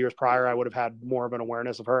couple of years prior, I would have had more of an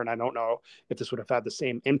awareness of her. And I don't know if this would have had the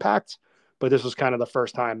same impact, but this was kind of the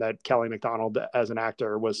first time that Kelly MacDonald as an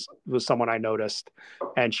actor was someone I noticed,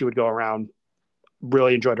 and she would go around.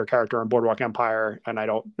 Really enjoyed her character on Boardwalk Empire. And I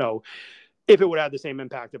don't know if it would have the same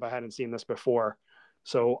impact if I hadn't seen this before.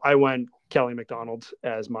 So I went Kelly MacDonald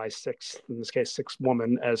as my sixth, in this case, sixth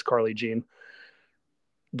woman, as Carly Jean.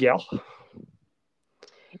 Gail.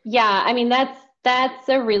 Yeah, I mean, that's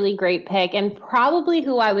a really great pick, and probably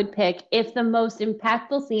who I would pick if the most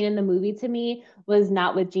impactful scene in the movie to me was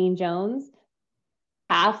not with Gene Jones.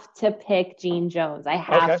 Have to pick Gene Jones. I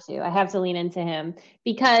have to lean into him,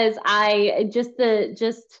 because I just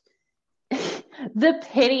the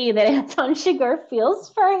pity that Anton Chigurh feels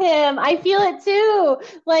for him. I feel it too.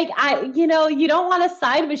 Like, you don't want to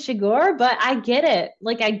side with Chigurh, but I get it.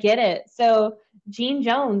 Like, I get it. So Gene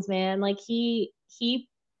Jones, man, like he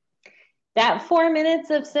that 4 minutes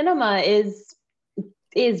of cinema is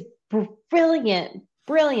brilliant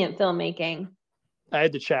filmmaking. I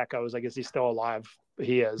had to check. I was like, is he still alive?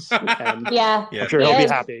 He is. And yeah. I'm sure he'll be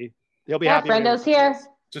happy. He'll be happy. Friendo's here.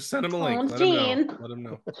 Just send him a link. Let him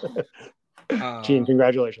know. Gene,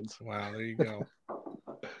 congratulations. Wow, there you go.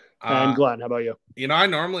 And Glenn, how about you?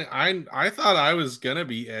 I thought I was gonna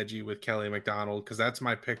be edgy with Kelly MacDonald because that's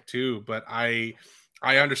my pick too, but I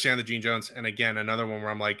understand the Gene Jones, and again, another one where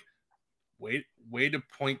I'm like, way to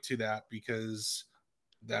point to that, because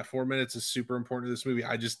that 4 minutes is super important to this movie.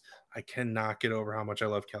 I cannot get over how much I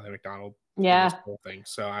love Kelly MacDonald. Yeah. This whole thing.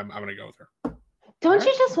 So I'm gonna go with her. Don't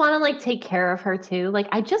you just want to like take care of her too? Like,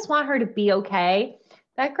 I just want her to be okay.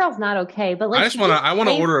 That girl's not okay, but like, I want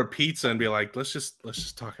to order a pizza and be like, let's just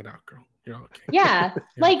talk it out, girl. You're okay. Yeah.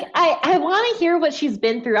 Like, I want to hear what she's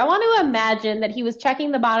been through. I want to imagine that he was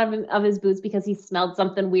checking the bottom of his boots because he smelled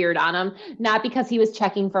something weird on him, not because he was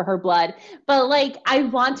checking for her blood. But like, I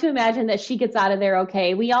want to imagine that she gets out of there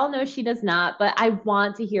okay. We all know she does not, but I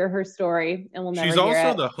want to hear her story, and we'll never She's hear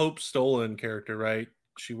also it. the Hope Stolen character, right?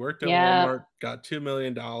 She worked at Walmart, got $2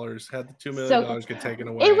 million, had the $2 million get taken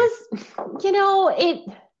away. It was,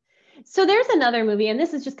 So there's another movie, and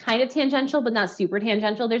this is just kind of tangential, but not super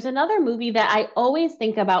tangential. There's another movie that I always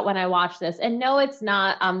think about when I watch this. And no, it's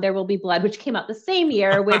not There Will Be Blood, which came out the same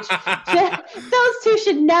year, which those two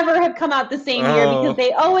should never have come out the same year, because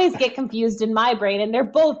they always get confused in my brain, and they're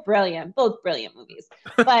both brilliant movies.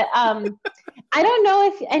 But I don't know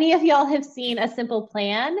if any of y'all have seen A Simple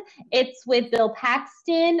Plan. It's with Bill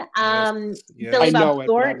Paxton, Billy Bob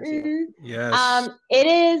Thornton. Yes. It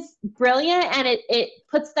is brilliant, and it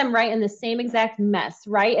puts them right in the same exact mess,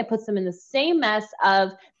 right? It puts them in the same mess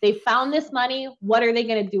of, they found this money, what are they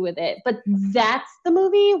going to do with it? But that's the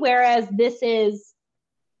movie, whereas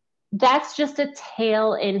that's just a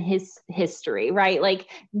tale in his history, right? Like,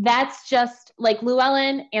 that's just like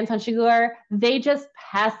Llewellyn, Anton Chigurh, they just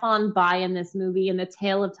pass on by in this movie, in the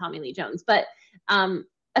tale of Tommy Lee Jones. But A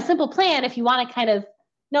Simple Plan, if you want to kind of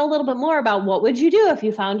know a little bit more about what would you do if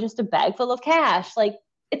you found just a bag full of cash, like,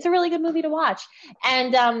 it's a really good movie to watch.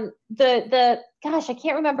 And gosh, I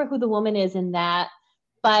can't remember who the woman is in that,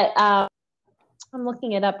 but I'm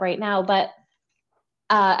looking it up right now, but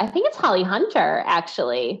I think it's Holly Hunter,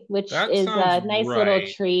 actually, which is a nice little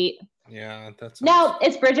treat. Yeah, that's no,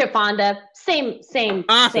 it's Bridget Fonda. Same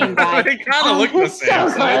guy. They kind of look the same.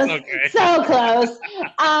 So close. Okay. So close.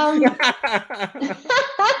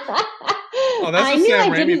 That's I knew I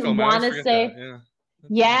didn't want to say.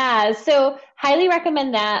 Yeah, so highly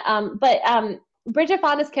recommend that. But Bridget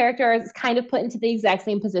Fonda's character is kind of put into the exact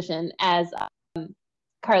same position as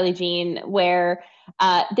Carly Jean, where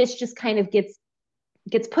this just kind of gets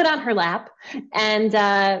put on her lap,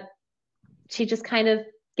 and she just kind of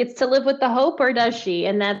gets to live with the hope, or does she?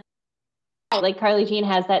 And that's like, Carly Jean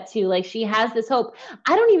has that too. Like, she has this hope.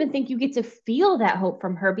 I don't even think you get to feel that hope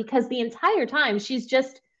from her, because the entire time she's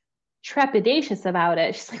just trepidatious about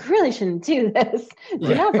it. She's like, really shouldn't do this.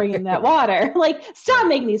 You're not bringing that water. Like, stop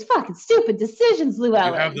making these fucking stupid decisions,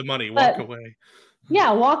 Llewellyn. You have the money. Walk away.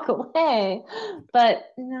 Yeah, walk away.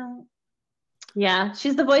 But no. Yeah,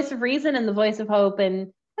 she's the voice of reason and the voice of hope,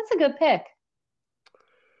 and that's a good pick.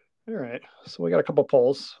 All right, so we got a couple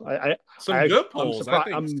polls. Some good polls.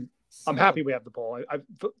 I'm surprised. I'm happy we have the poll. I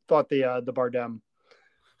thought the Bardem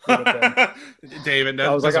would have been. David, that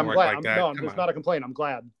I was like, doesn't I'm work glad. like that. No, Come it's on. not a complaint. I'm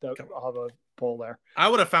glad that I'll have a poll there. I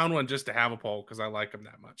would have found one just to have a poll because I like them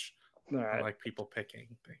that much. All right. I like people picking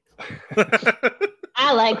things.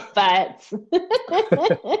 I like fights.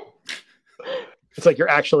 It's like you're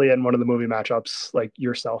actually in one of the movie matchups, like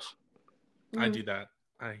yourself. I do that.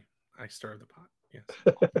 I stir the pot. Yes.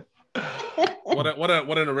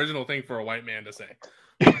 What an original thing for a white man to say.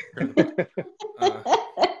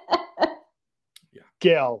 Yeah.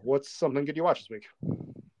 Gail, what's something good you watched this week?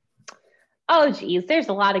 Oh, geez, there's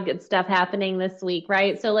a lot of good stuff happening this week,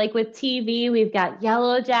 right? So, like with TV, we've got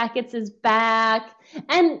Yellow Jackets is back.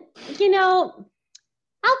 And,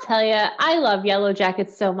 I'll tell you, I love Yellow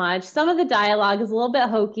Jackets so much. Some of the dialogue is a little bit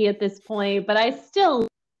hokey at this point, but I still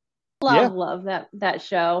love that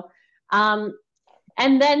show. And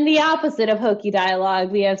then the opposite of hokey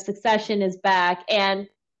dialogue, we have Succession is back. And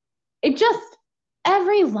it just,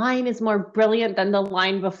 every line is more brilliant than the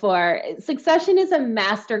line before. Succession is a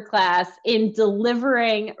masterclass in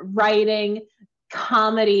delivering, writing,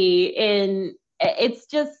 comedy. It's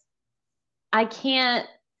just,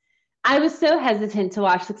 I was so hesitant to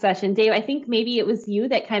watch Succession. Dave, I think maybe it was you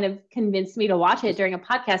that kind of convinced me to watch it during a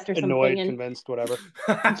podcast or something. Convinced, whatever.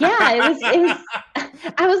 Yeah, it was.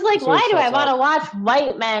 I was like, why do I want to watch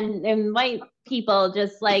white men and white people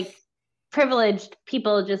just like privileged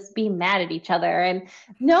people just be mad at each other? And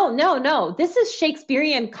no. This is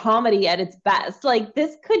Shakespearean comedy at its best. Like,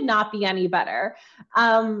 this could not be any better.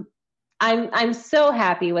 I'm so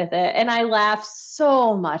happy with it, and I laugh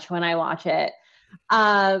so much when I watch it.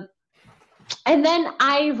 And then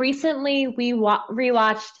I recently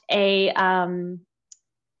rewatched a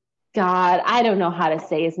God, I don't know how to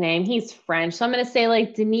say his name. He's French, so I'm gonna say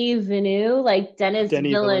like Denis Villeneuve, like Denis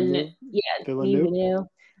Villeneuve. Yeah, Denis Villeneuve.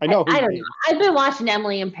 I know. I don't know. I've been watching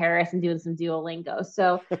Emily in Paris and doing some Duolingo.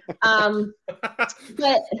 So, but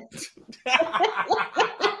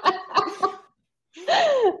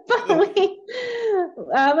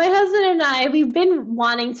my husband and I, we've been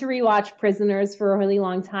wanting to rewatch Prisoners for a really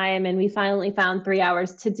long time, and we finally found 3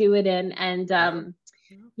 hours to do it in. And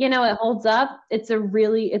it holds up. It's a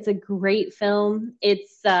great film.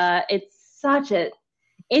 It's such a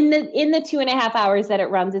in the 2.5 hours that it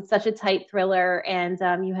runs, it's such a tight thriller. And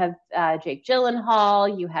you have Jake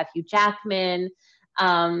Gyllenhaal, you have Hugh Jackman,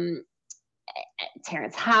 Terrence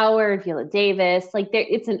Howard, Viola Davis. Like,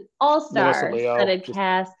 it's an all-star studded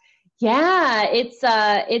cast. Yeah, it's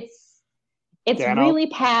Dano. Really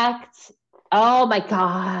packed. Oh my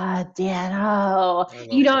God, Dano!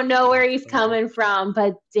 You don't know where he's coming from,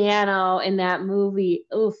 but Dano in that movie,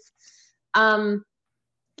 oof.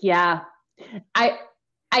 Yeah, I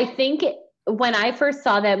think when I first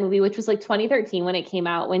saw that movie, which was like 2013 when it came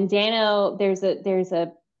out, when Dano, there's a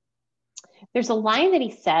line that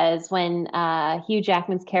he says when Hugh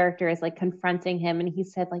Jackman's character is like confronting him, and he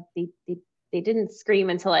said like they didn't scream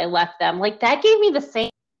until I left them. Like, that gave me the same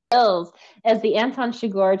chills as the Anton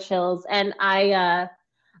Chigurh chills, and I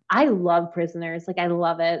love Prisoners. Like, I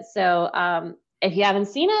love it. So if you haven't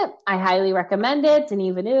seen it, I highly recommend it.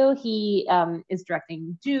 Denis Villeneuve, he is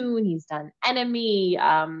directing Dune. He's done Enemy.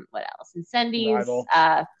 What else? Incendies.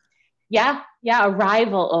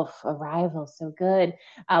 Arrival. Oh, Arrival, so good.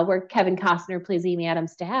 Where Kevin Costner plays Amy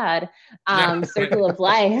Adams' dad. Circle of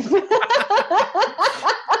Life.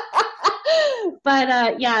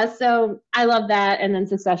 But so I love that. And then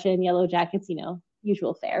Succession, Yellow Jackets,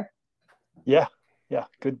 usual fare. Yeah.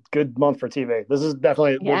 Good month for TV. This is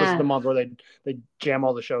definitely this is the month where they jam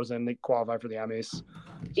all the shows in. They qualify for the Emmys. So,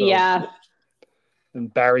 yeah.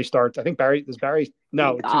 And Barry starts. I think Barry is Barry.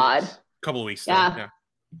 No, God. Couple of weeks. Yeah.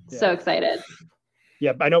 So excited.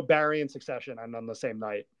 Yeah, I know Barry and Succession. I'm on the same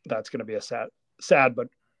night. That's going to be a sad but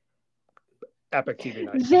epic TV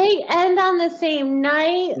night. They end on the same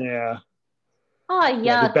night. Yeah. Oh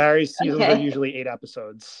yeah. Barry's seasons are usually 8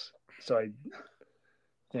 episodes. So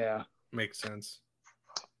makes sense.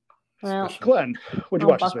 Well, Glenn, what'd you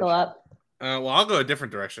watch this week? Up. Well, I'll go a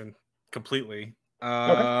different direction completely.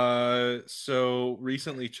 Okay. So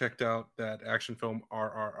recently checked out that action film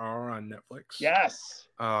RRR on Netflix. Yes.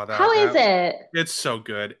 How is it? It's so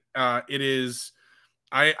good. It is.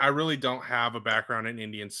 I really don't have a background in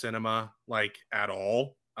Indian cinema, like, at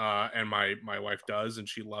all. And my wife does, and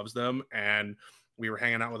she loves them. And we were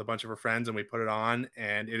hanging out with a bunch of her friends, and we put it on,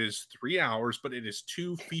 and it is 3 hours, but it is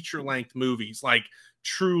 2 feature-length movies. Like,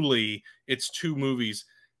 truly, it's 2 movies.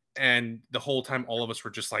 And the whole time, all of us were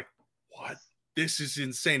just like, what? This is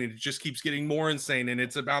insane. And it just keeps getting more insane. And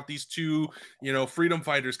it's about these two, freedom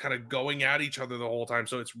fighters kind of going at each other the whole time.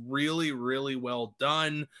 So it's really, really well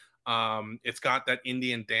done. It's got that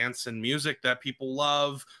Indian dance and music that people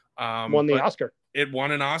love. Won the Oscar. It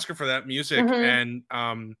won an Oscar for that music. And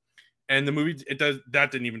the movie, that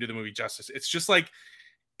didn't even do the movie justice. It's just like,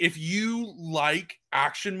 if you like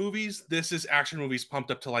action movies, this is action movies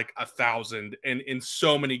pumped up to like 1,000 and in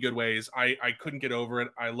so many good ways. I couldn't get over it.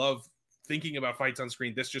 I love thinking about fights on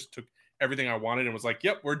screen. This just took everything I wanted and was like,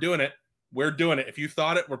 yep, we're doing it. We're doing it. If you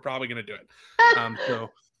thought it, we're probably going to do it. So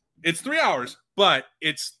it's 3 hours, but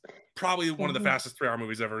it's probably one of the fastest 3 hour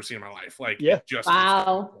movies I've ever seen in my life. Like, just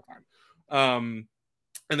wow. And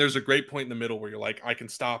there's a great point in the middle where you're like, I can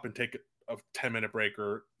stop and take a 10-minute break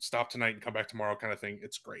or stop tonight and come back tomorrow kind of thing.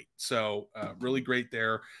 It's great. So really great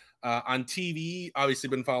there. On TV, obviously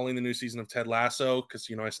been following the new season of Ted Lasso because,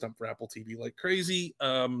 I stump for Apple TV like crazy.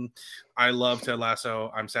 I love Ted Lasso.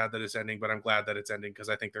 I'm sad that it's ending, but I'm glad that it's ending because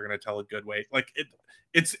I think they're going to tell a good way. Like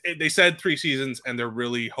they said 3 seasons and they're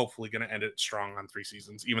really hopefully going to end it strong on 3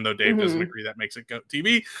 seasons, even though Dave doesn't agree that makes it go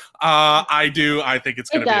TV. I do. I think it's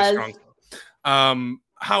going to be a strong.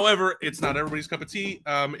 However, it's not everybody's cup of tea.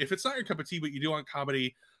 If it's not your cup of tea, but you do want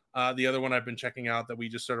comedy, the other one I've been checking out that we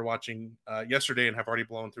just started watching yesterday and have already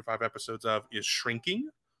blown through 5 episodes of is Shrinking,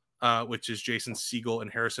 which is Jason Segel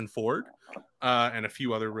and Harrison Ford, and a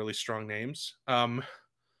few other really strong names. Jason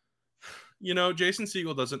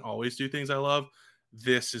Segel doesn't always do things I love.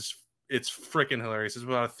 It's freaking hilarious. It's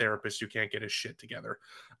about a therapist who can't get his shit together.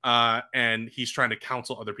 And he's trying to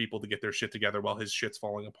counsel other people to get their shit together while his shit's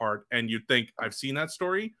falling apart. And you'd think, I've seen that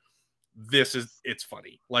story. It's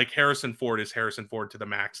funny. Like Harrison Ford is Harrison Ford to the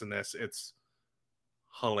max in this. It's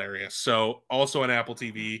hilarious. So also on Apple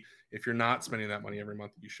TV, if you're not spending that money every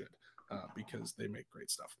month, you should, because they make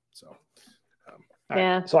great stuff. So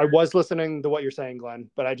yeah. Right. So I was listening to what you're saying, Glenn,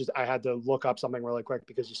 but I had to look up something really quick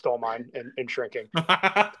because you stole mine in Shrinking.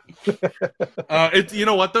 You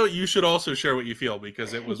know what though? You should also share what you feel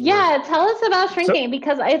because it was. Tell us about Shrinking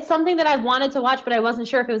because it's something that I wanted to watch, but I wasn't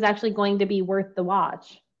sure if it was actually going to be worth the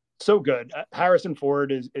watch. So good. Harrison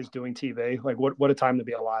Ford is doing TV. Like what a time to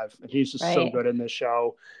be alive. He's just so good in this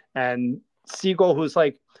show. And Segel, who's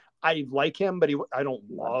like, I like him, but I don't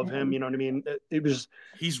love him. You know what I mean? He's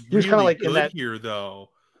really kind of like good in that here,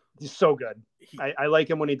 though. He's so good. I like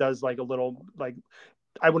him when he does like a little, like,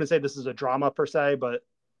 I wouldn't say this is a drama per se, but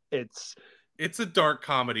it's a dark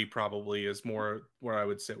comedy. Probably is more where I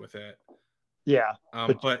would sit with it. Yeah,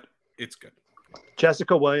 but it's good.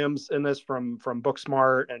 Jessica Williams in this from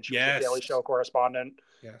Booksmart, and she's a Daily Show correspondent.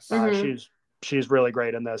 Yes, she's really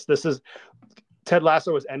great in this. This is. Ted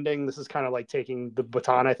Lasso is ending. This is kind of like taking the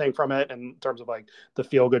baton, I think, from it in terms of like the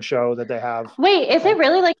feel-good show that they have. Wait, is it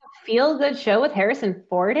really like a feel-good show with Harrison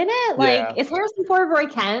Ford in it? Like, is Harrison Ford Roy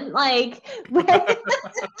Kent? Like,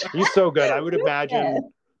 he's so good. I would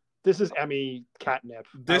imagine this is Emmy catnip.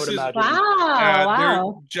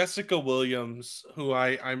 Wow. Jessica Williams, who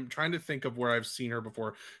I'm trying to think of where I've seen her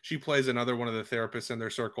before. She plays another one of the therapists in their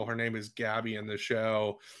circle. Her name is Gabby in the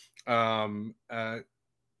show.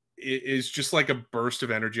 It is just like a burst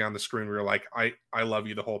of energy on the screen where you're like, I love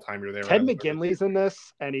you the whole time you're there. Ted McGinley's in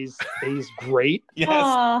this, and he's great. Yes.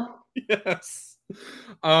 And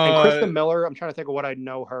Krista Miller, I'm trying to think of what I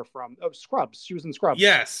know her from. Oh, Scrubs. She was in Scrubs.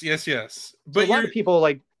 Yes. But a lot of people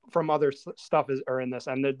like from other stuff are in this,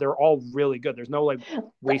 and they're all really good. There's no like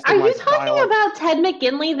wasted. Are you talking about Ted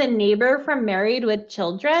McGinley, the neighbor from Married with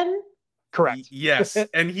Children? Correct. Yes,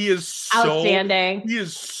 and he is so outstanding. He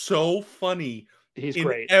is so funny. He's in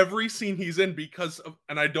great. Every scene he's in because of,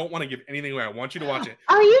 and I don't want to give anything away. I want you to watch it.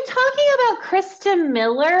 Are you talking about Krista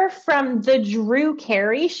Miller from the Drew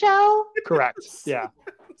Carey Show? Correct. Yeah.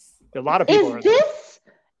 A lot of people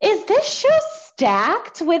Is this show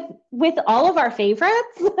stacked with all of our favorites?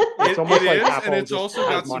 It's almost like Apple, and it's also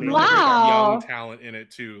got some really young talent in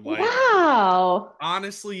it too. Like, wow.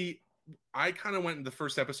 Honestly, I kind of went in the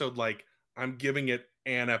first episode like I'm giving it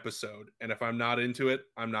an episode, and if I'm not into it,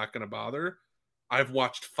 I'm not going to bother. I've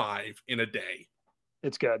watched 5 in a day.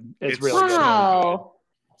 It's good. It's really good.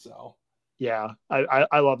 So yeah,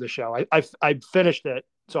 I love the show. I finished it,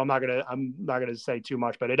 so I'm not gonna say too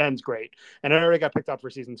much, but it ends great, and it already got picked up for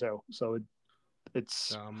season 2. So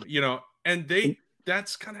it's and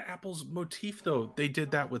that's kind of Apple's motif though. They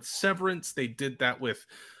did that with Severance. They did that with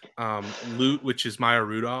Loot, which is Maya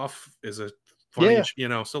Rudolph is a funny,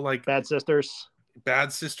 so like Bad Sisters.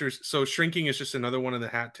 So Shrinking is just another one of the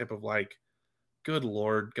hat tip of like, good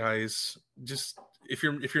Lord, guys, just if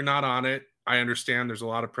you're not on it, I understand there's a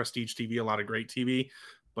lot of prestige TV, a lot of great TV,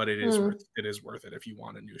 but it is worth it if you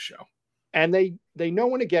want a new show. And they know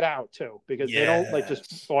when to get out too, because they don't like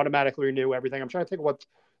just Yes. automatically renew everything. I'm trying to think of what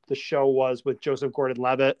the show was with Joseph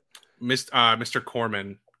Gordon-Levitt. Mr.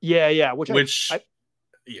 Corman. Yeah, Which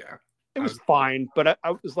it was fine, but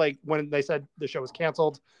I was like, when they said the show was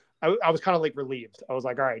canceled, I was kind of like relieved. I was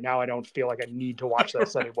like, all right, now I don't feel like I need to watch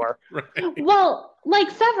this anymore. Right. Well,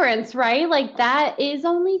 like Severance, right? Like that is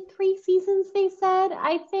only 3 seasons, they said,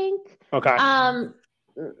 I think. Okay.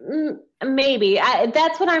 Maybe.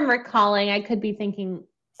 That's what I'm recalling. I could be thinking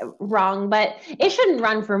wrong, but it shouldn't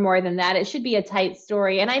run for more than that. It should be a tight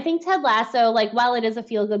story. And I think Ted Lasso, like, while it is a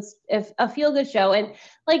feel good show, and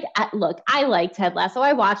like, look, I like Ted Lasso.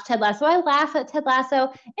 I watch Ted Lasso. I laugh at Ted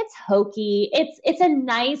Lasso. It's hokey. It's a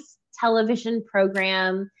nice television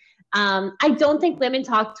program. I don't think women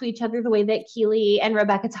talk to each other the way that Keely and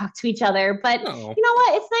Rebecca talk to each other, but you know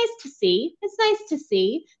what? It's nice to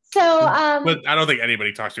see. So, but I don't think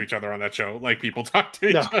anybody talks to each other on that show like people talk to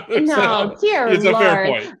each other. No, dear it's Lord. a fair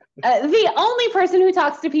point. The only person who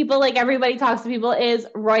talks to people like everybody talks to people is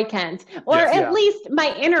Roy Kent, or at least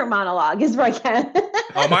my inner monologue is Roy Kent.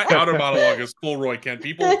 My outer monologue is full Roy Kent.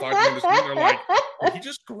 People talk to me in the street, they're like, "Did he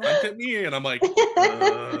just grunt at me?" And I'm like,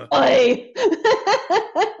 Oi.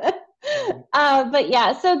 But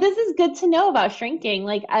yeah, so this is good to know about Shrinking.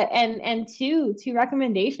 Like, and two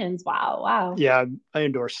recommendations. Wow. Yeah, I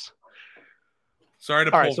endorse. Sorry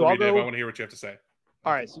to pull for you, Dave. I want to hear what you have to say.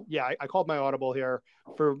 All right, so yeah, I called my Audible here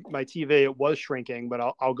for my TV. It was Shrinking, but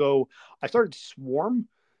I'll go. I started Swarm,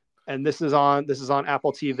 and this is on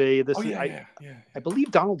Apple TV. I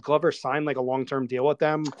believe Donald Glover signed like a long-term deal with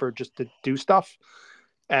them for just to do stuff,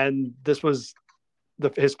 and this was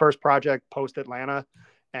his first project post Atlanta.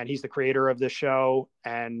 And he's the creator of this show,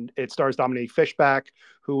 and it stars Dominique Fishback,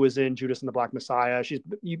 who was in Judas and the Black Messiah.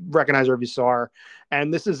 You recognize her if you saw her.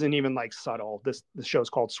 And this isn't even like subtle. The show's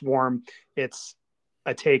called Swarm. It's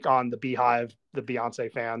a take on the Beehive, the Beyonce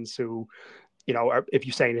fans who, you know, if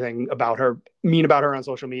you say anything mean about her on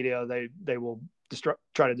social media, they will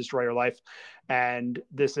try to destroy her life. And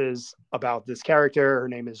this is about this character. Her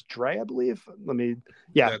name is Dre, I believe. Her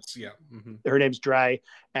name's Dre,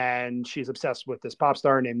 and she's obsessed with this pop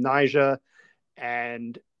star named Nyjah.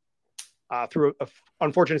 And through an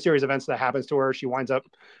unfortunate series of events that happens to her, she winds up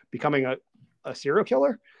becoming a serial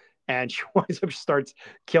killer. And she starts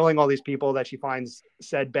killing all these people that she finds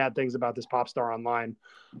said bad things about this pop star online.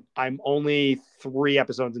 I'm only 3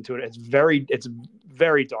 episodes into it. It's very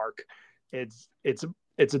dark. It's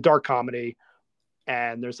a dark comedy,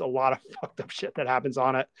 and there's a lot of fucked up shit that happens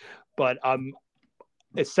on it. But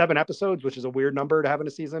it's 7 episodes, which is a weird number to have in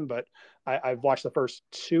a season. But I've watched the first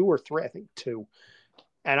 2 or 3, I think 2,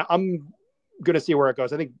 and I'm gonna see where it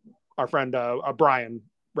goes. I think our friend Brian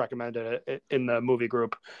recommended it in the movie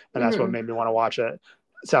group, and that's what made me want to watch it.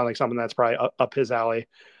 It sounds like something that's probably up his alley.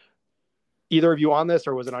 Either of you on this,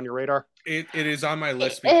 or was it on your radar? It is on my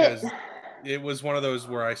list because it was one of those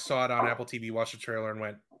where I saw it on Apple TV, watched the trailer, and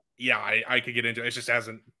went, yeah, I could get into it. It just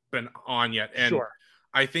hasn't been on yet. And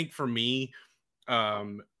I think for me,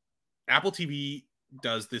 Apple TV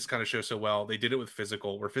does this kind of show so well. They did it with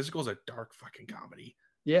Physical, where Physical is a dark fucking comedy.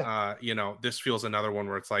 Yeah. This feels another one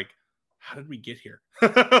where it's like, how did we get here?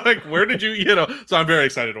 Like, where did you, so I'm very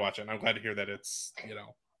excited to watch it. And I'm glad to hear that it's,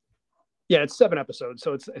 Yeah, it's 7 episodes,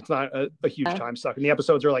 so it's not a huge time suck. And the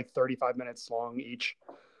episodes are like 35 minutes long each.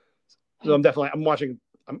 So I'm probably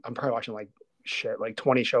watching like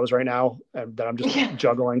 20 shows right now that I'm just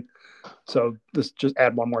juggling. So just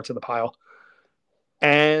add one more to the pile.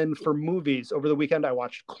 And for movies, over the weekend I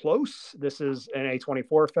watched Close. This is an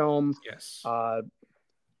A24 film. Yes.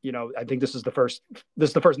 I think this is the first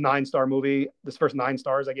 9-star movie. This first 9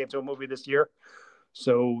 stars I gave to a movie this year.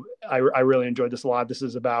 So I really enjoyed this a lot. This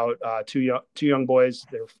is about two young boys,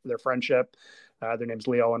 their friendship. Their name's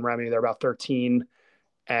Leo and Remy. They're about 13,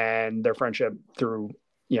 and their friendship through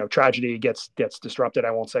tragedy gets disrupted.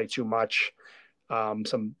 I won't say too much.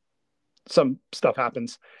 Some stuff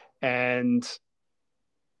happens, and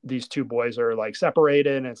these 2 boys are like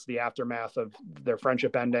separated, and it's the aftermath of their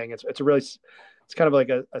friendship ending. It's kind of like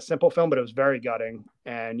a simple film, but it was very gutting.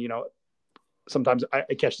 And sometimes I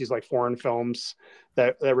catch these like foreign films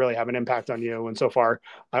that really have an impact on you. And so far,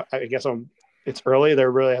 I guess it's early.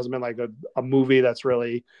 There really hasn't been like a movie that's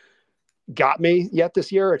really got me yet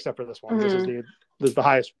this year, except for this one. Mm-hmm. This is the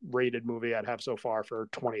highest rated movie I'd have so far for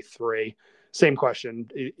 23. Same question.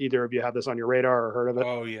 Either of you have this on your radar or heard of it?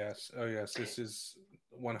 Oh yes. This is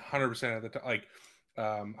 100% at the top. Like,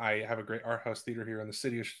 I have a great art house theater here in the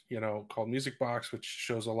city, called Music Box, which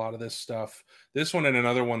shows a lot of this stuff. This one and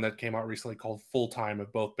another one that came out recently called Full Time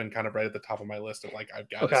have both been kind of right at the top of my list of like, I've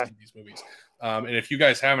got to see these movies. And if you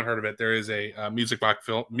guys haven't heard of it, there is a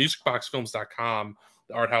musicboxfilms.com.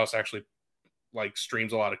 The art house actually like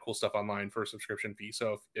streams a lot of cool stuff online for a subscription fee.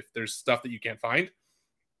 So if there's stuff that you can't find,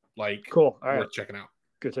 like, cool, all right, worth checking out.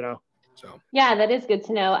 Good to know. So yeah, that is good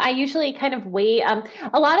to know. I usually kind of wait.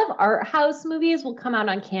 A lot of art house movies will come out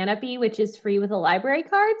on Canopy, which is free with a library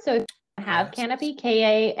card. So if you have Canopy,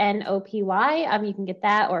 Kanopy, you can get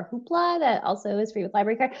that, or Hoopla, that also is free with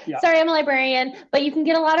library card. Yeah. Sorry, I'm a librarian, but you can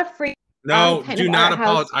get a lot of free. No, do not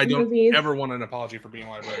apologize. I don't ever want an apology for being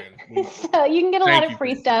a librarian. So you can get a lot of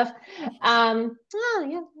free stuff. Yeah,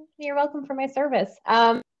 you're welcome for my service.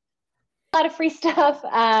 A lot of free stuff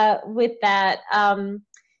with that.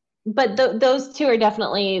 But those two have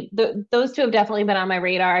definitely been on my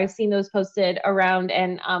radar. I've seen those posted around,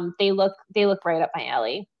 and they look right up my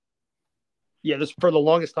alley. Yeah, this for the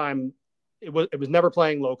longest time, it was never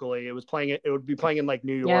playing locally. It would be playing in like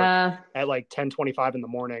New York at like 10:25 in the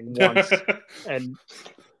morning once, and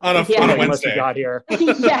on a Wednesday. Unless you got here.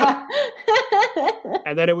 Yeah.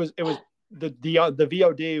 And then it was the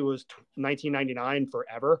VOD was $19.99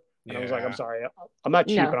 forever. And I was like, I'm sorry, I'm not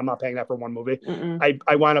cheap, but I'm not paying that for one movie. I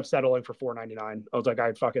wound up settling for $4.99. I was like,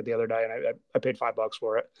 I'd fuck it the other day, and I paid $5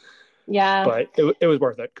 for it. Yeah, but it was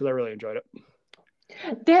worth it because I really enjoyed it.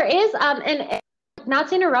 There is and not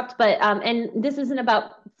to interrupt, but and this isn't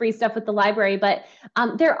about free stuff with the library, but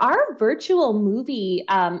there are virtual movie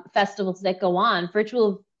festivals that go on,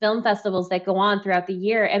 virtual film festivals that go on throughout the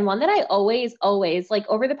year. And one that I always, like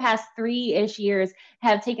over the past 3-ish years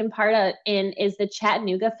have taken part in is the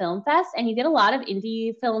Chattanooga Film Fest. And you get a lot of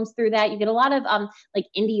indie films through that. You get a lot of like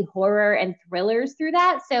indie horror and thrillers through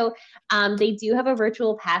that. So they do have a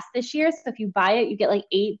virtual pass this year. So if you buy it, you get like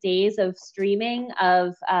 8 days of streaming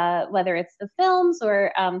of whether it's the films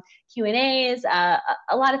or Q&As, a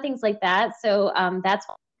lot of things like that. So that's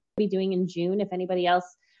what we'll be doing in June. If anybody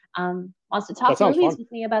else wants to talk movies with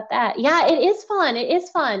me about that. Yeah, it is fun. It is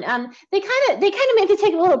fun. They kind of made the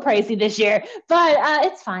ticket a little pricey this year, but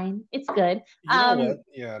it's fine. It's good. You know what?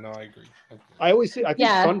 Yeah, no, I agree. I think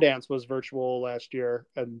Sundance was virtual last year,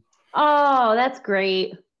 and oh, that's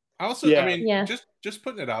great. Also, I mean, just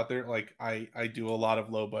putting it out there, like I do a lot of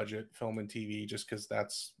low budget film and TV just because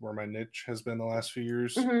that's where my niche has been the last few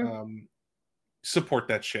years. Support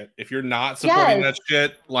that shit. If you're not supporting that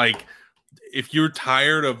shit, like, if you're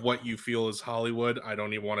tired of what you feel is Hollywood, I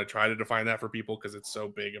don't even want to try to define that for people because it's so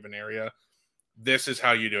big of an area. This is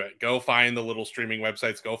how you do it. Go find the little streaming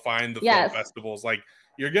websites. Go find the film festivals. Like,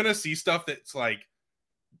 you're going to see stuff that's like,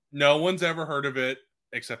 no one's ever heard of it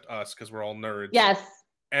except us because we're all nerds. Yes.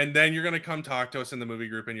 And then you're going to come talk to us in the movie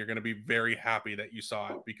group and you're going to be very happy that you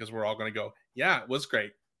saw it because we're all going to go, yeah, it was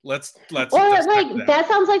great. Let's or like that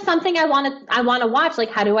sounds like something I want to watch. Like,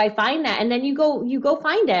 how do I find that? And then you go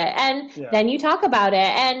find it, and then you talk about it,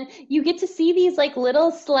 and you get to see these like little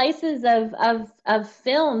slices of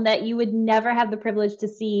film that you would never have the privilege to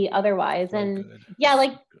see otherwise. And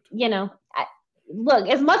like, you know, look,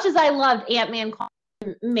 as much as I loved Ant-Man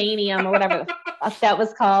Manium or whatever that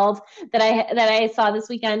was called that I saw this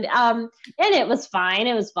weekend, and it was fine,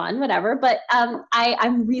 it was fun, whatever, but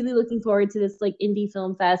I'm really looking forward to this like indie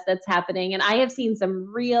film fest that's happening, and I have seen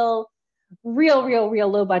some real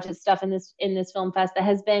low budget stuff in this film fest that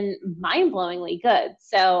has been mind-blowingly good.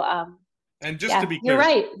 So and just to be clear, you're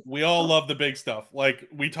right, we all love the big stuff. Like,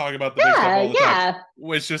 we talk about the big stuff all the time.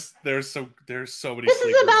 It's just there's so many. This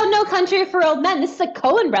is about No Country for Old Men. This is a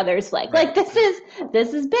Coen Brothers flick. Right. Like,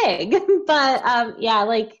 this is big. But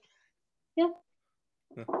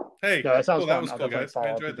Hey, that sounds cool. That was cool, guys.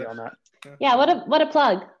 I enjoyed that. On that. Yeah, what a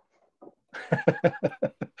plug.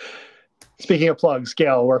 Speaking of plugs,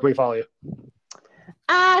 Gail, where can we follow you?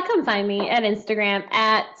 Come find me at Instagram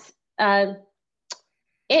at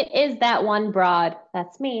It Is That One Broad.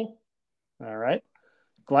 That's me. All right.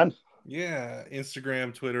 Glenn? Yeah,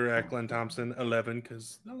 Instagram, Twitter at Glenn Thompson 11,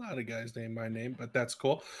 because a lot of guys name my name, but that's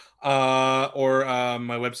cool. Or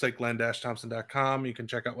my website, glenn-thompson.com. You can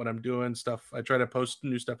check out what I'm doing, stuff. I try to post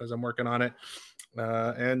new stuff as I'm working on it.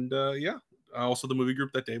 Also the movie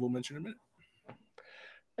group that Dave will mention in a minute.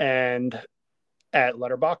 And at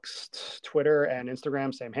Letterboxd, Twitter and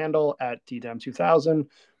Instagram, same handle, at DDEM2000.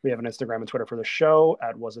 We have an Instagram and Twitter for the show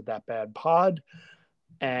at Was It That Bad Pod.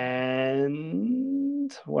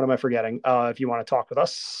 And what am I forgetting? If you want to talk with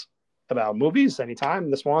us about movies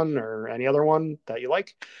anytime, this one or any other one that you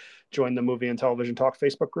like, join the Movie and Television Talk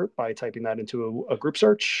Facebook group by typing that into a group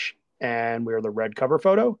search. And we're the red cover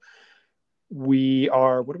photo. what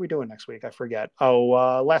are we doing next week? I forget.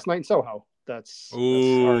 Last Night in Soho. That's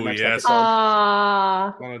our next yes.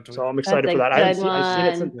 episode. So I'm excited for that. I've seen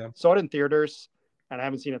it saw it in theaters, and I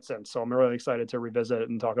haven't seen it since. So I'm really excited to revisit it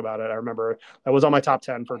and talk about it. I remember that was on my top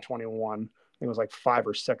 10 for 21. I think it was like 5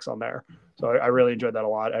 or 6 on there. So I really enjoyed that a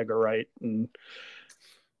lot. Edgar Wright and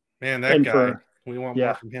that guy. We want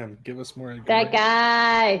more from him. Give us more. Edgar That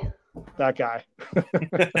Wright. guy.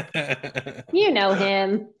 You know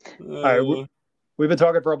him. All right. We've been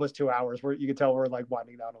talking for almost 2 hours. You can tell we're like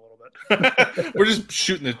winding down a little bit. We're just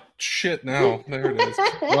shooting the shit now. There it is.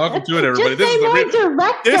 Welcome to it, everybody.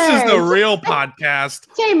 This is the real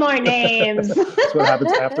podcast. Say more names. That's what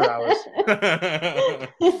happens after hours.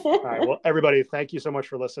 All right. Well, everybody, thank you so much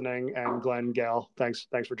for listening. And Glenn, Gail, thanks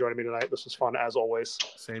for joining me tonight. This was fun as always.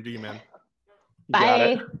 Same to you, man.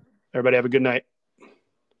 Bye. Everybody have a good night.